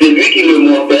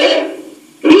montait,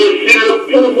 reçut le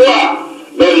pouvoir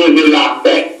d'enlever la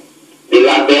paix de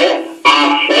la terre,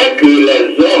 afin que les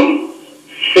hommes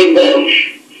s'ébauchent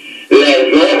les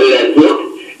uns les autres,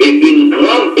 et une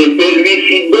grande épée lui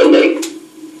fit donner.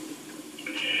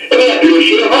 Le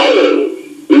cheval,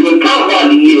 le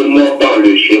cavalier montant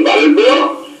le cheval blanc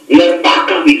n'est pas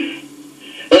Christ,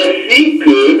 ainsi que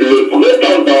le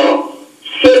prétendant,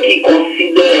 ceux qui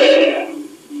considèrent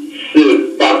ce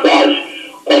passage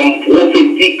comme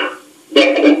prophétique des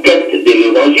conquêtes de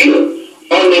l'évangile.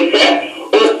 En effet,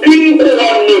 aucune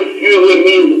couronne ne fut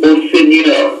remise au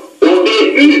Seigneur au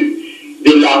début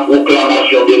de la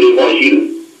proclamation de l'évangile.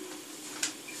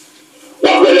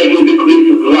 Après les Jésus-Christ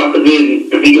rentré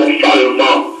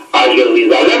triomphalement à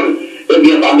Jérusalem, eh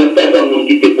bien, ça ne fait personne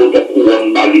qui te pose une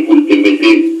couronne pour te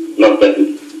mettre dans cette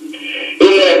vie. Et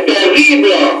les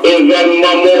terribles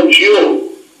événements mondiaux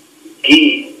qui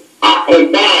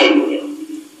accompagnent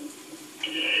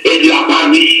et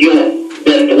l'apparition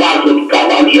des trois autres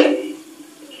cavaliers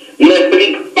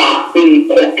n'impliquent pas une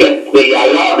conquête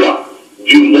préalable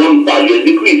du monde par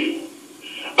Jésus-Christ.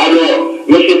 Alors,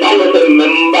 M. Salon, c'est le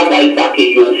même bagaille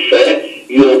qu'ils ont fait,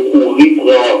 ils ont couru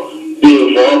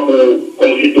devant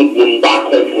comme si tout le monde va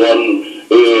comprendre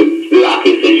là que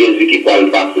c'est Jésus qui peut le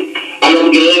passer. Alors,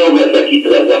 il y a un verset qui est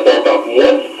très important pour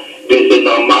moi, c'est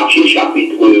dans Matthieu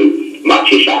chapitre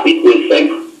 5,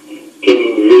 que je vais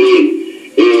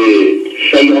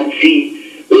faire une petite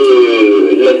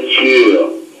lecture,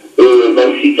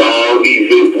 même si ça a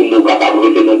arrivé pour nous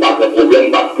capables de nous pas de problème,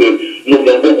 parce que nous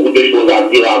avons beaucoup de choses à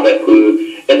dire avec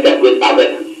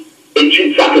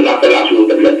étude ça que nous avons fait là sur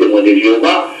le témoin de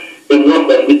Jéhovah. Et moi,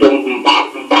 frère,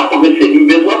 c'est une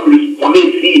besoin plus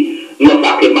précis dans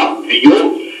ça que ma bio.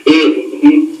 Et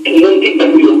nous dit que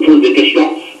nous posons des questions.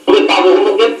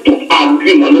 Préparons-nous tout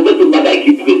argument, nous avons tout bagaille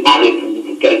qui pourrait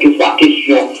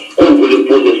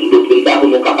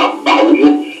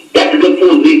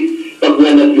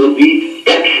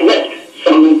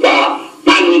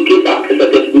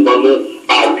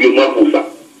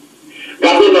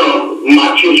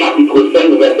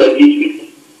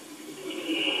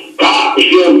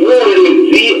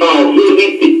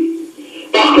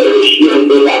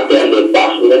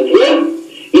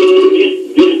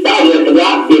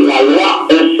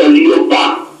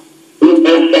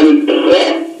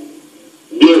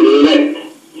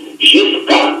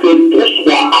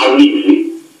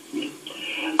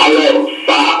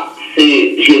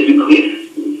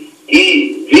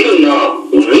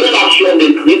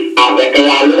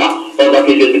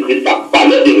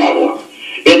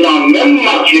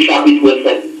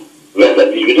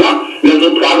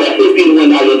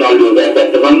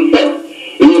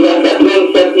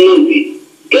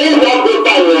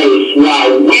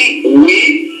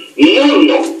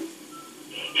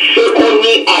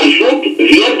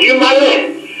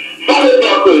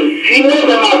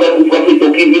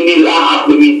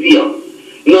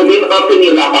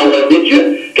enseigner la parole de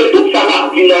Dieu, que tout ça m'a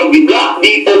dit dans la Bible, il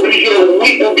est obligé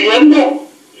oui ou bien non.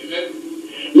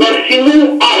 Mais si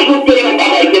nous ajoutons un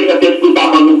travail que cet esprit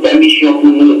par nous permission pour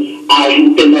nous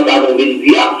ajouter dans la nouvelle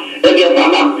vie, eh bien ça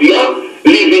m'a bien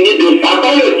les venir de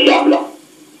Satan le diable.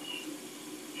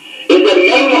 Et c'est même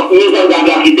nous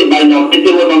engageons qui étaient dans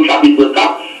Deutéronome chapitre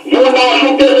 4, vous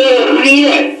n'ajouterez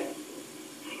rien.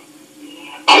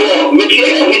 Alors, monsieur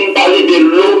vient parler de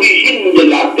l'origine de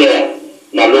la terre.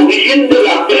 Dans l'origine de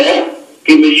la terre,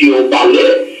 que monsieur a parlé,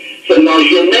 c'est dans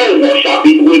Genèse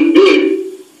chapitre 2,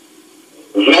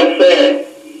 verset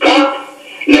 4.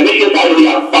 Le monsieur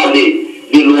a parlé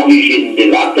de l'origine de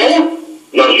la terre,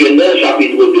 dans Genèse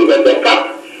chapitre 2, verset 4.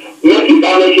 Mais qui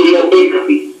parle monsieur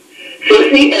écrit.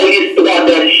 Ceci est l'histoire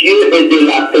des cieux et de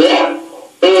la terre,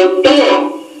 au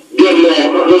temps de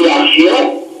leur création,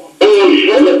 au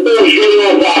jour où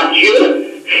Jéhovah Dieu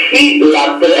fit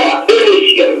la terre et le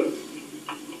ciel.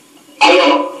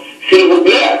 Alors, s'il vous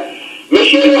plaît,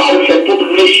 monsieur a fait toute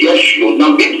recherche dans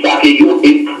la Bible, ça que vous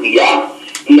écrit,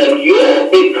 mais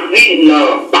vous écrit dans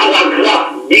le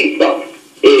paragraphe Bible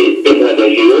et témoin de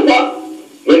Jéhovah,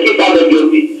 mais qui parle de Dieu?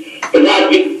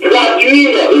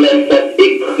 Traduire les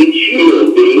écritures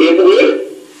de l'hébreu,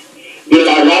 de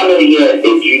l'araméen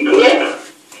et du grec,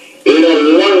 les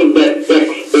langues des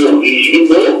textes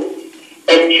originaux,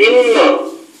 est une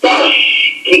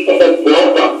tâche qui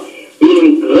comporte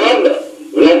une grande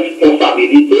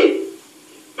responsabilité,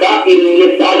 car il ne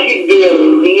s'agit de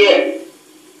rien.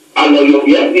 Alors, il a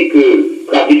bien dit que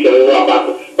tradition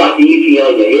ne pas signifier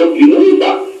rien, il a dit nous, il a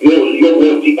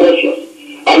une petite conscience.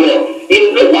 Alors,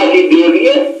 il ne s'agit de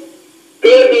rien que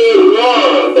de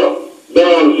rendre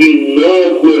dans une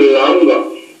autre langue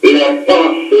les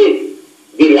pensées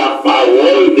de la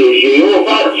parole de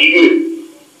Jéhovah Dieu,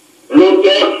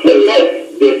 l'auteur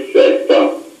céleste de cette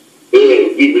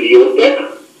bibliothèque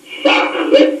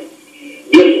sacrée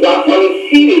de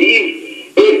 66 livres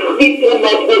écrits pour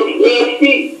notre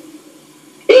profit.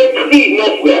 Écrits,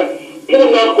 mon frère, pour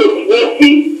notre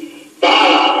profit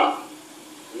par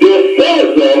de ces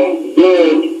hommes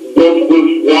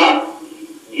d'autrefois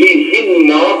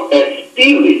divinement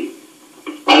inspirés.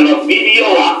 Alors,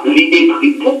 Biblion a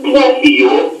écrit pour profit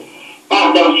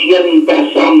par d'anciennes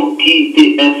personnes qui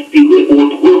étaient inspirées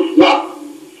autrefois.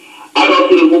 Alors,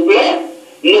 s'il vous plaît,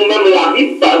 nous-mêmes, la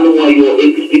Bible, par nous,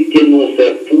 expliquez-nous,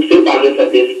 c'est poussé par le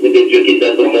Saint-Esprit de Dieu qui est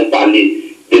dans le parler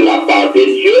de la part de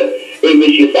Dieu. Et M.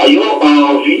 Sayon,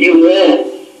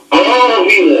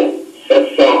 environ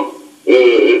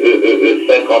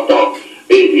 750 ans,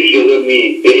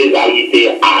 Jérémie et Esaïe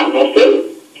étaient annoncés.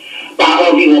 Par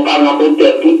environ 40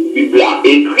 auteurs, toute Bible a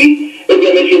écrit. Et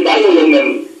bien, M. Sayon,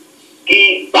 même,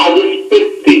 qui pas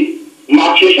respecté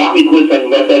Matthieu chapitre 5,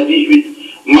 verset 18,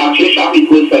 Matthieu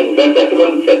chapitre 5, verset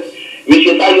 37, M.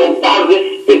 Sayon pas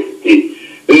respecté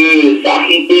ça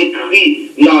qui est écrit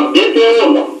dans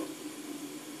Deutéronome.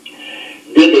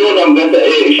 Deutéronome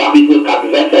chapitre 4,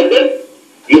 verset 2,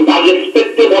 il n'a pas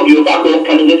respecté mon Dieu, il n'a pas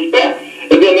aucun respect.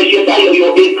 Eh bien, M. Sayon, il a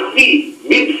écrit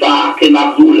Bible ça, que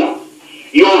n'a là.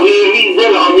 Ils ont révisé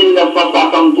en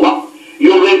 1963. Ils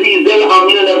ont révisé en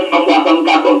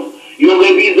 1974. Ils ont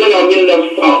révisé en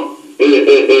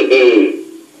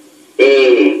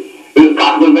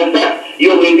 1987. Ils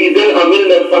ont révisé en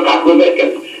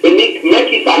 1995. Et mais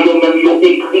qui ça, ils ont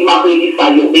écrit, ça,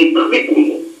 ils ont écrit pour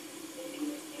nous.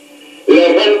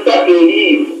 Les 27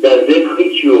 livres des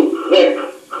Écritures grecques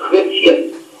chrétiennes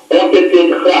ont été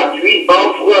traduits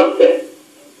en français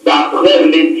d'après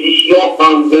l'édition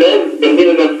anglaise de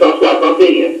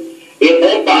 1961 et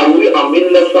ont paru en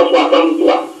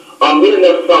 1963. En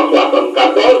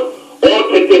 1974,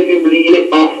 ont été publiés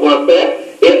en français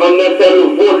et en un seul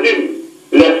volume.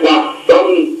 Les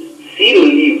 66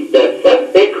 livres de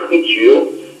cette écriture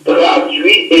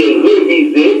traduits et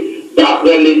révisés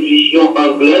d'après l'édition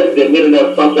anglaise de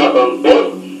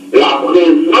 1971, la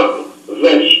présente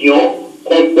version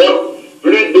comporte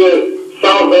plus de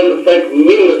 125 000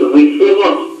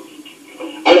 références.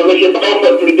 Alors, M. Sayon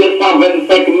fait plus de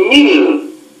 125 000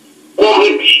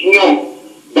 corrections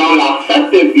dans la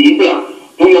Sainte Bible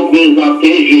pour nous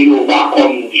présenter Jéhovah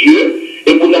comme Dieu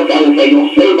et pour nous faire une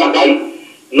seule bataille.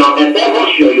 Dans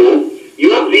l'intervention, il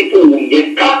dit pour nous, il y a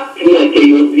 4 points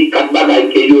qu'il dit, 4 batailles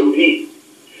qu'il dit,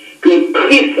 que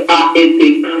Christ a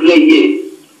été créé.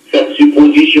 Cette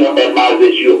supposition est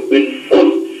basée sur une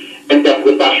fausse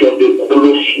interprétation de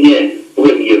Colossiens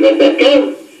 1er verset 15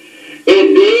 et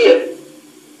de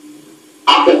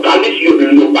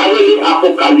Apocalypse, nous parlons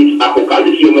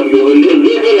Apocalypse, même les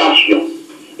révélations.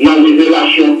 Dans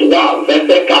Révélation 3,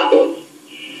 verset 14.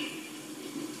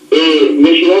 Et M.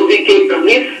 dit que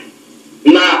Christ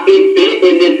n'a été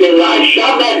et ne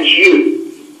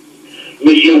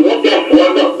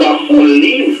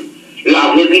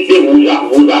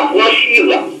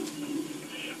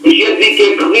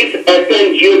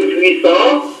Dieu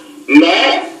puissant,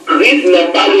 mais Christ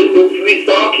n'est pas le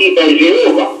tout-puissant qui est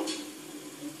Jéhovah.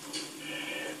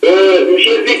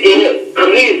 Je dis que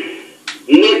Christ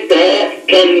n'était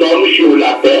qu'un homme sur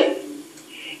la terre.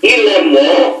 Il est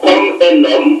mort comme un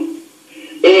homme.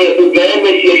 Et vous avez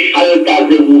M. Charles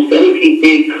Roussel qui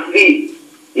écrit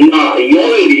dans un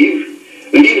livre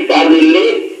ça s'appelle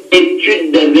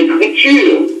Étude des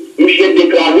Écritures. Monsieur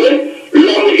déclaré,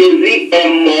 l'homme Jésus est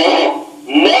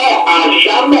mort à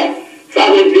jamais. Ça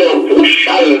veut dire pour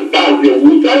Charles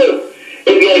Roussel,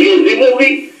 eh bien Jésus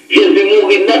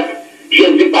mourit net.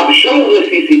 Jésus pas jamais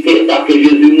ressuscité parce que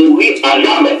Jésus mourit à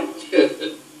jamais.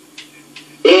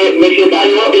 Et M.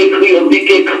 Taillon écrit, on dit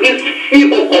que Christ fut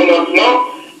au commencement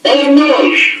un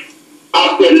ange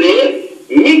appelé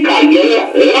Michael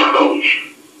l'archange.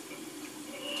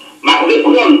 Ma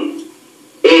reprendre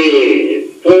et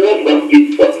pour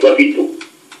vous, Phito.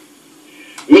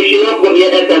 Mais chez la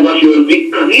première intervention, on dit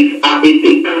que Christ a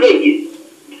été créé.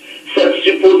 Cette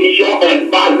supposition est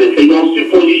basée, c'est une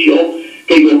supposition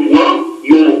que vous pouvez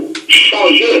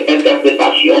changer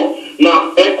d'interprétation dans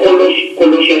 1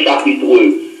 Colossiens chapitre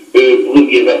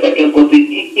 1er verset 15,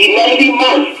 il a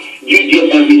l'image du Dieu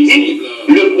invisible,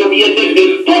 le premier de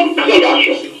toute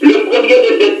création. Le premier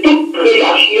de toute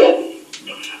création.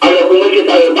 Alors, pour moi, je ne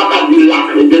savais pas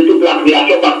dire de toute la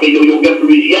création parce qu'il y a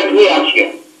plusieurs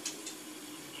créations.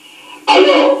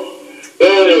 Alors,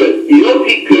 il a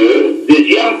dit que,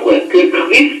 deuxième point, que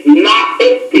Christ n'a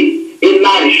été et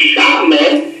n'a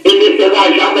jamais et ne sera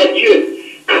jamais Dieu.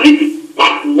 Christ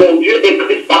pas mon Dieu et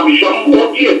Christ pas jamais mon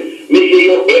Dieu. Mais j'ai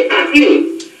écrit,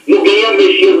 nous gagnons M.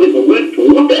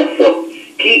 Rutherford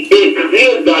qui écrit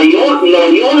dans un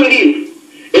livre.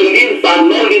 Et le livre, ça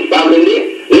veut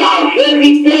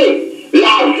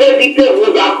la vérité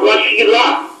vous affranchira.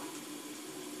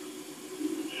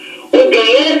 On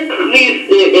gagne Christ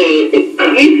est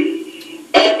un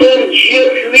Dieu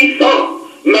puissant,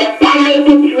 mais pas le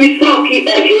tout-puissant qui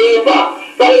est Jéhovah.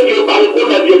 Ça veut dire pas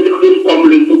reconnaître Jésus-Christ comme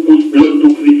le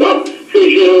tout-puissant, c'est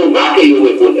Jéhovah que vous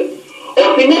reconnaissez.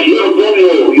 Or, si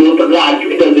nous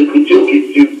traduit dans l'Écriture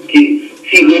qui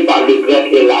tirée par le grec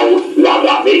et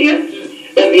l'araméen,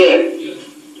 eh bien,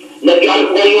 nous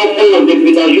avons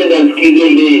depuis dans Genèse qui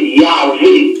est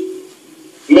Yahvé,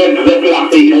 mais grec là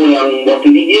c'est un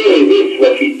bouclier,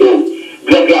 frère Phito.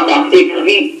 Grec là pas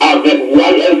écrit avec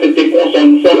voyelle, c'était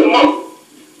consonne seulement.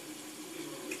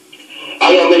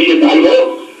 Alors, M. Taillon,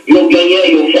 ils ont gagné,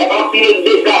 ils ont fait un pile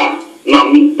d'écart dans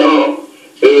le mi-temps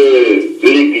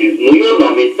l'église. Nous, dans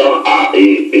le mi-temps à,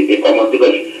 comment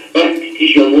dirais-je,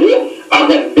 institution,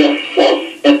 avec des fausses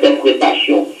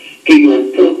interprétations qu'ils ont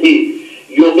portées.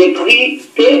 Ils ont écrit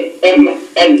TMN,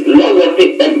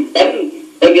 l'OTMN,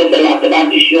 eh bien, c'est la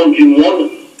tradition du monde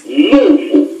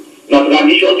nouveau. La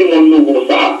tradition du monde nouveau,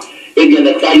 ça, eh bien,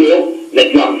 les Taillons, les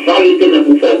vérité ne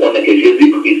vous faire connaître que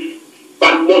Jésus-Christ.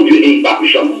 Pas mon Dieu et pas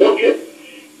puissant mon Dieu.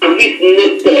 Christ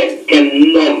n'était qu'un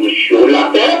homme sur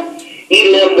la terre.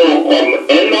 Il est mort comme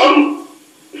un homme,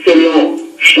 selon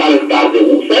Charles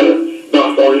Roussel,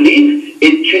 dans son livre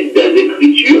Étude des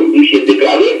Écritures, où j'ai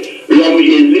déclaré l'homme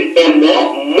Jésus est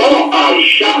mort à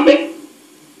jamais.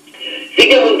 Si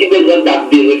quelqu'un qui besoin de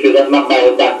date de référence, ma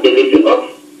parole date de référence,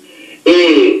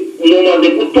 et nous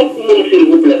demandons pour tout le monde, s'il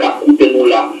vous plaît, écoutez-nous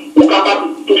là, ou capable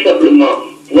tout simplement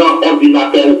prendre un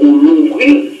ordinateur ou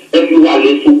l'ouvrir, et puis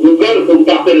aller sur Google pour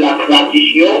taper la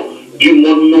tradition du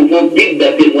monde nouveau, Bible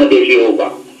des témoins de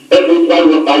Jéhovah. Et vous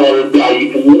prenez la parole là,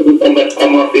 pour vous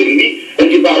commencer lui, et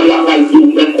puis par là, vous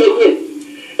mettre posé.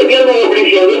 Eh bien, nous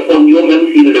obligés à répondre, même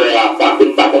s'il leur a pas,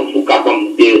 pas comme sous cas,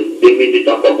 comme des minutes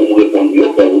encore pour me répondre,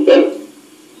 pour vous faire.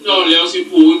 Non, là aussi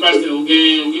pour vous, parce que vous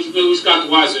avez jusqu'à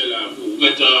 3 heures là, pour vous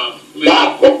mettre.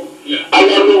 D'accord.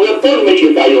 Alors, nous répondons,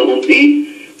 M. Taillon nous dit,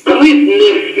 Christ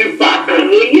ne fut pas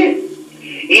créé.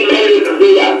 Il est le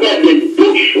créateur de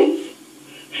toutes choses.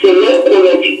 Selon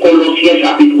Colossiens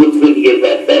chapitre 1er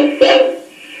verset 16,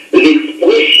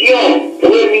 l'expression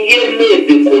premier-né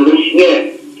de Colossiens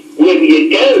 1er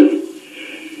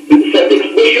 15, cette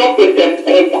expression peut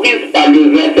être comprise par le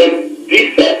verset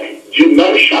 17 du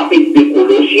même chapitre de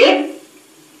Colossiens.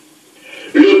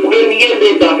 Le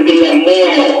premier-né d'entre les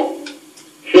morts,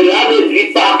 cela ne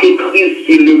dit pas que Christ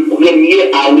fut le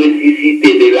premier à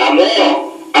ressusciter de la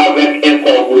mort avec un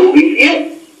corps glorifié.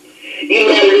 Il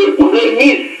est le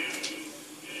premier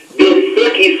de ceux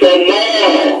qui sont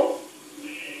morts.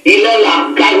 Il est la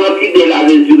garantie de la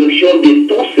résurrection de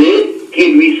tous ceux qui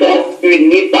lui sont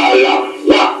unis par la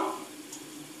foi.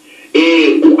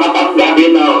 Et vous pouvez regarder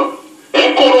dans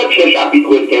 1 Corinthiens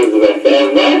chapitre 15 verset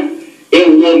 20 et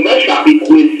Romains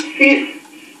chapitre 6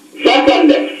 verset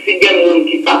 9. Si il y a des gens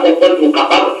qui ne comprennent pas, nous sommes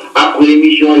capables après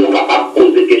l'émission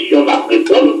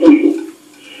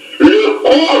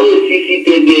corps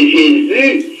ressuscité de Jésus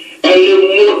est le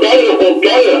modèle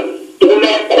auquel tous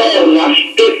les corps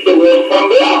rachetés seront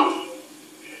semblables.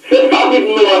 C'est ça que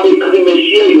nous avons écrit,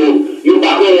 monsieur, il n'y a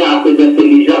pas assez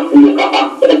d'intelligence pour nous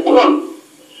capables de comprendre.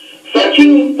 C'est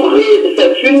une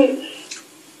perversion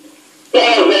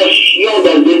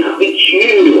des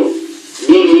Écritures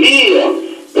de lire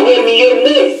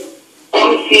premier-né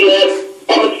comme si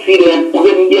les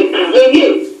premiers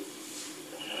créés.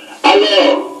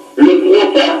 Alors, le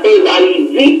prophète Ésaïe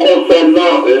dit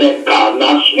concernant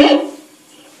l'incarnation,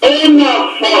 un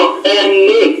enfant est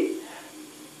né,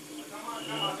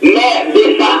 mais de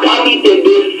sa qualité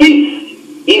de fils,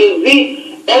 il dit,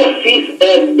 un fils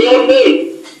est donné,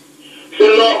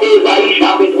 selon Ésaïe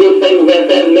chapitre 5,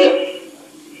 verset 9.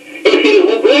 Et s'il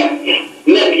vous plaît,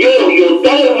 les vieux sont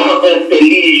tellement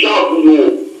intelligents pour nous.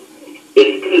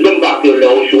 Excusez-moi que là,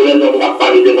 aujourd'hui, on va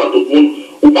parler devant tout le monde,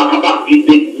 ou pas capable de dire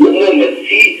des gros mots, mais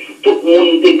si tout le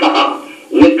monde est capable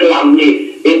de réclamer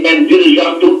et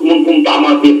indulgent tout le monde pour ne pas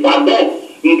demander pardon,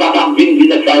 je ne suis pas capable de dire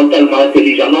que c'est tellement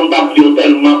intelligent, non, je suis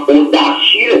tellement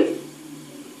audacieux.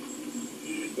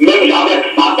 Même avec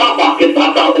Satan, parce que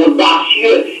Satan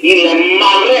audacieux, il est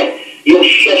malin, il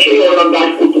cherche un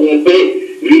langage pour tromper,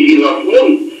 vigilance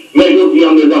monde. Mais je dis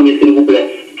à mes amis, s'il vous plaît,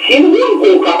 si vous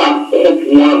êtes capable de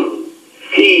comprendre,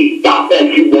 si tu as fait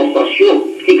du bon sens,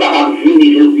 qui est capable de venir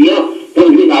aujourd'hui pour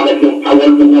venir avec une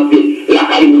parole pour monter la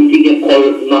caille qui est école,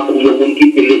 pour le monde qui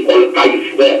est l'école caille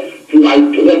frère, pour aller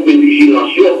tromper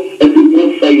vigilance, et puis pour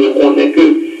faire connaître que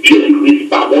Jésus-Christ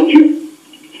pas mon Dieu.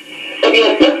 Eh bien,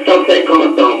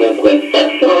 750 ans, mon frère,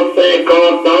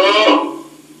 750 ans,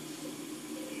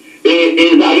 et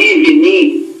Ésaïe venu,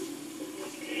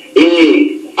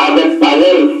 et avec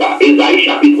parole, ça, Ésaïe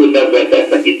chapitre 9, verset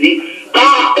 5, qui dit,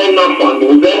 car un enfant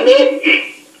nous est né,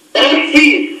 un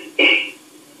fils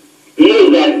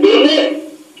nous est donné,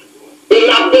 et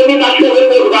la domination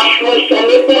reposera sur son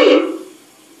épaule.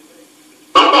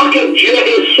 En tant que Dieu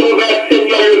est sauveur,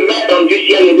 Seigneur, le maître du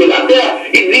ciel et de la terre,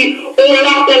 il dit, on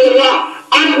l'appellera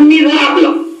admirable,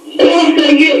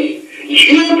 conseiller,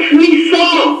 Dieu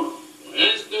puissant,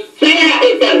 Père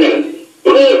éternel,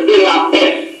 preuve de la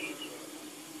paix.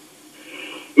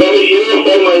 Mais les géants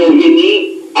seulement ont venu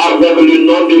avec le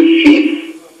nom de fils,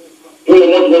 pour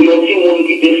montrer un petit monde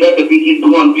qui est fait et puis qui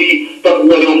grandit, pour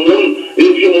voir un monde, le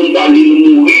petit monde va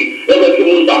mourir, et le petit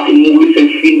monde va mourir, c'est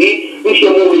fini. Monsieur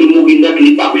mourir, net, il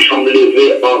n'est pas chambre levé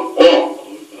encore.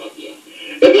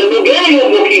 Eh bien, nous avons un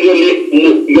mot qui est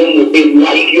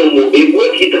un mot hébreu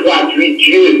qui traduit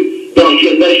Dieu dans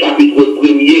Genèse chapitre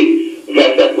 1er,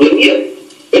 verset 1er.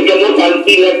 Eh bien,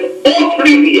 il est au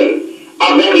pluriel,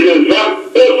 avec le verbe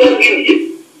au singulier.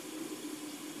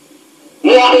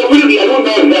 Moi, au pluriel, on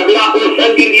met le verbe là au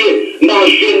singulier dans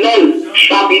Genèse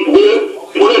chapitre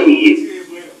 1er.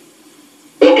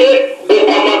 Ok? Au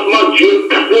commencement, Dieu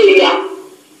créa.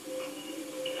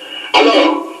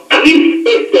 Alors, Christ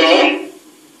était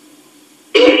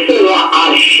et sera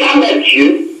à jamais Dieu.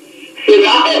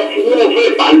 Cela est prouvé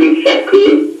par le fait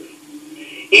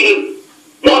qu'il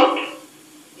porte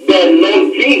des noms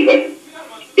divins.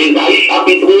 Ésaïe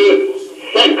chapitre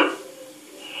 5.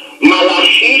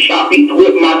 Matthieu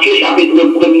chapitre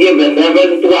 1er, verset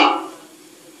 23.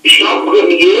 Jean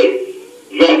 1er,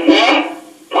 verset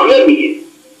 1er.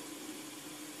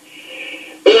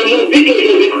 Et nous dit que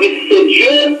Jésus-Christ c'est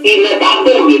Dieu, il n'est pas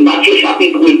donné. Matthieu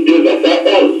chapitre 2, verset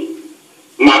 11.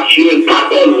 Matthieu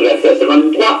 14, verset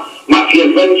 33. Matthieu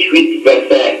 28,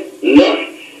 verset 9.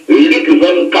 Luc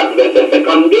 24, verset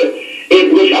 52.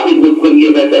 Hébreu chapitre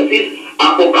 1er, verset 6.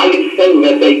 Apocalypse 5,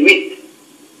 verset 8.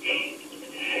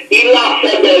 Il a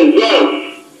fait des œuvres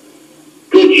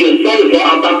que Dieu seul fait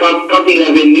en tant quand il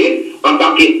est venu, en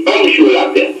tant qu'homme sur la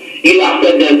terre. Il a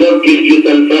fait des œuvres que Dieu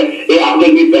seul fait, et après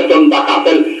lui, personne n'a qu'à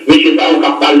faire. Mais c'est ça, on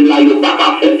n'a pas là, il n'a pas qu'à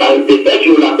faire ça, il était fait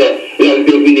sur la terre, il est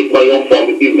devenu en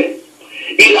forme humaine.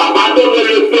 Il a pardonné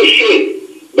le péché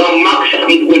dans Marc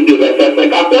chapitre 2, verset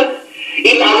 57.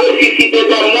 Il a ressuscité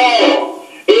des morts.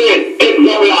 Et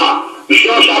exemple là,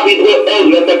 Jean chapitre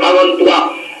 11, verset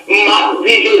 43. M'a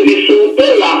dit Jésus sauté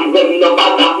la frère n'a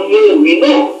pas mourir,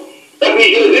 non. Et puis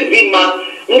Jésus dit,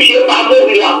 je ne sais pas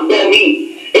mourir, il a dormi.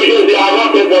 Et Jésus a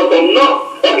rentré dans ton nom.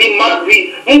 Et puis m'a dit,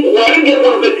 je crois que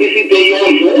pour ressusciter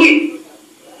un jour, oui.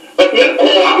 Et puis on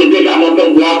a déjà monté en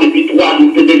gloire depuis 3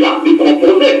 jours, c'est déjà pu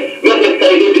proposer. Mais c'est ça,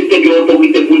 Jésus qui a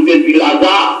l'autorité pour le dire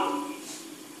Lazare.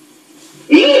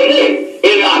 Levez,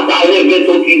 et Lazare levé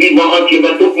son petit vivant entier,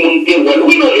 mais tout le monde était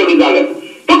oui, non, Jérusalem.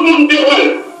 Tout le monde était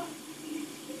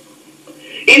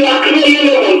Il a créé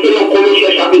le monde selon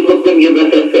Colossiens chapitre 1er,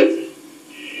 verset 7.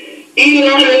 Il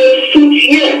a le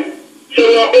soutien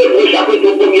selon Hébreux chapitre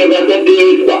 1er, verset 2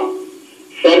 et 3.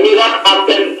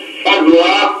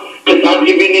 gloire et sa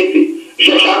divinité.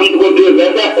 Jean chapitre 2,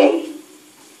 verset 11.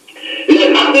 Les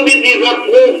attributs divins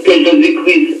prouvent que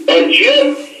Jésus-Christ est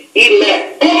Dieu. Il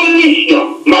est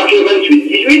omniscient, Matthieu 28,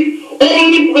 18.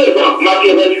 Omniprésent,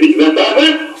 Matthieu 28, verset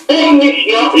 20.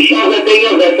 Omniscient, Jean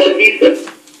 21, verset 17.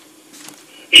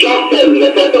 Jean 16,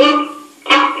 verset 30.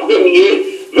 Acte 1er,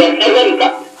 verset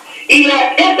 24. Il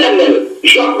est éternel,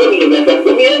 Jean 1er, verset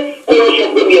 1er.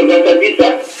 Colossiens 1er, verset 17.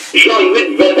 Jean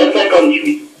 8, verset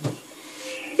 58.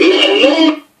 Les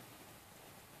noms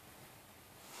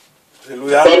des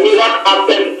miracles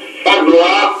appellent sa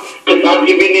gloire et sa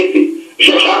divinité.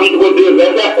 Jean chapitre 2,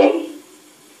 verset 11.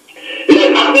 Les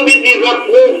attributs divins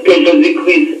prouvent que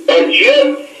Jésus-Christ est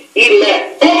Dieu. Il est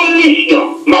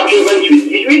omniscient, Matthieu 28,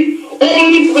 18.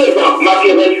 Omniprésent,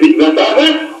 Matthieu 28, verset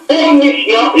 20.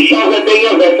 Omniscient, Jean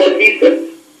 21, verset 17.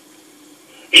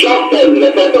 Jean 16,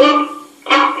 verset 30.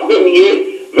 Acte 1er,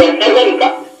 verset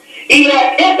 24. Il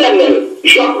est éternel,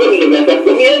 Jean 1er, verset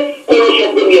 1er.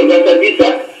 Colossiens 1er, verset 17.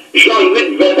 Jean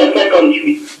 8, verset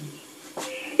 58.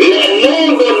 Les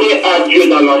noms donnés à Dieu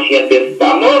dans l'Ancien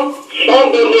Testament sont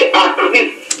donnés à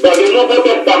Christ dans le Nouveau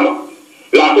Testament.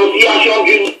 L'association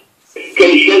du nom que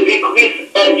Jésus-Christ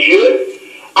est Dieu,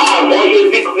 avant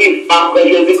Jésus-Christ, après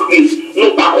Jésus-Christ, nous ne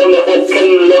connaissons aucun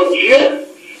autre Dieu.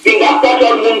 Il n'y a pas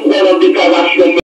seulement une déclaration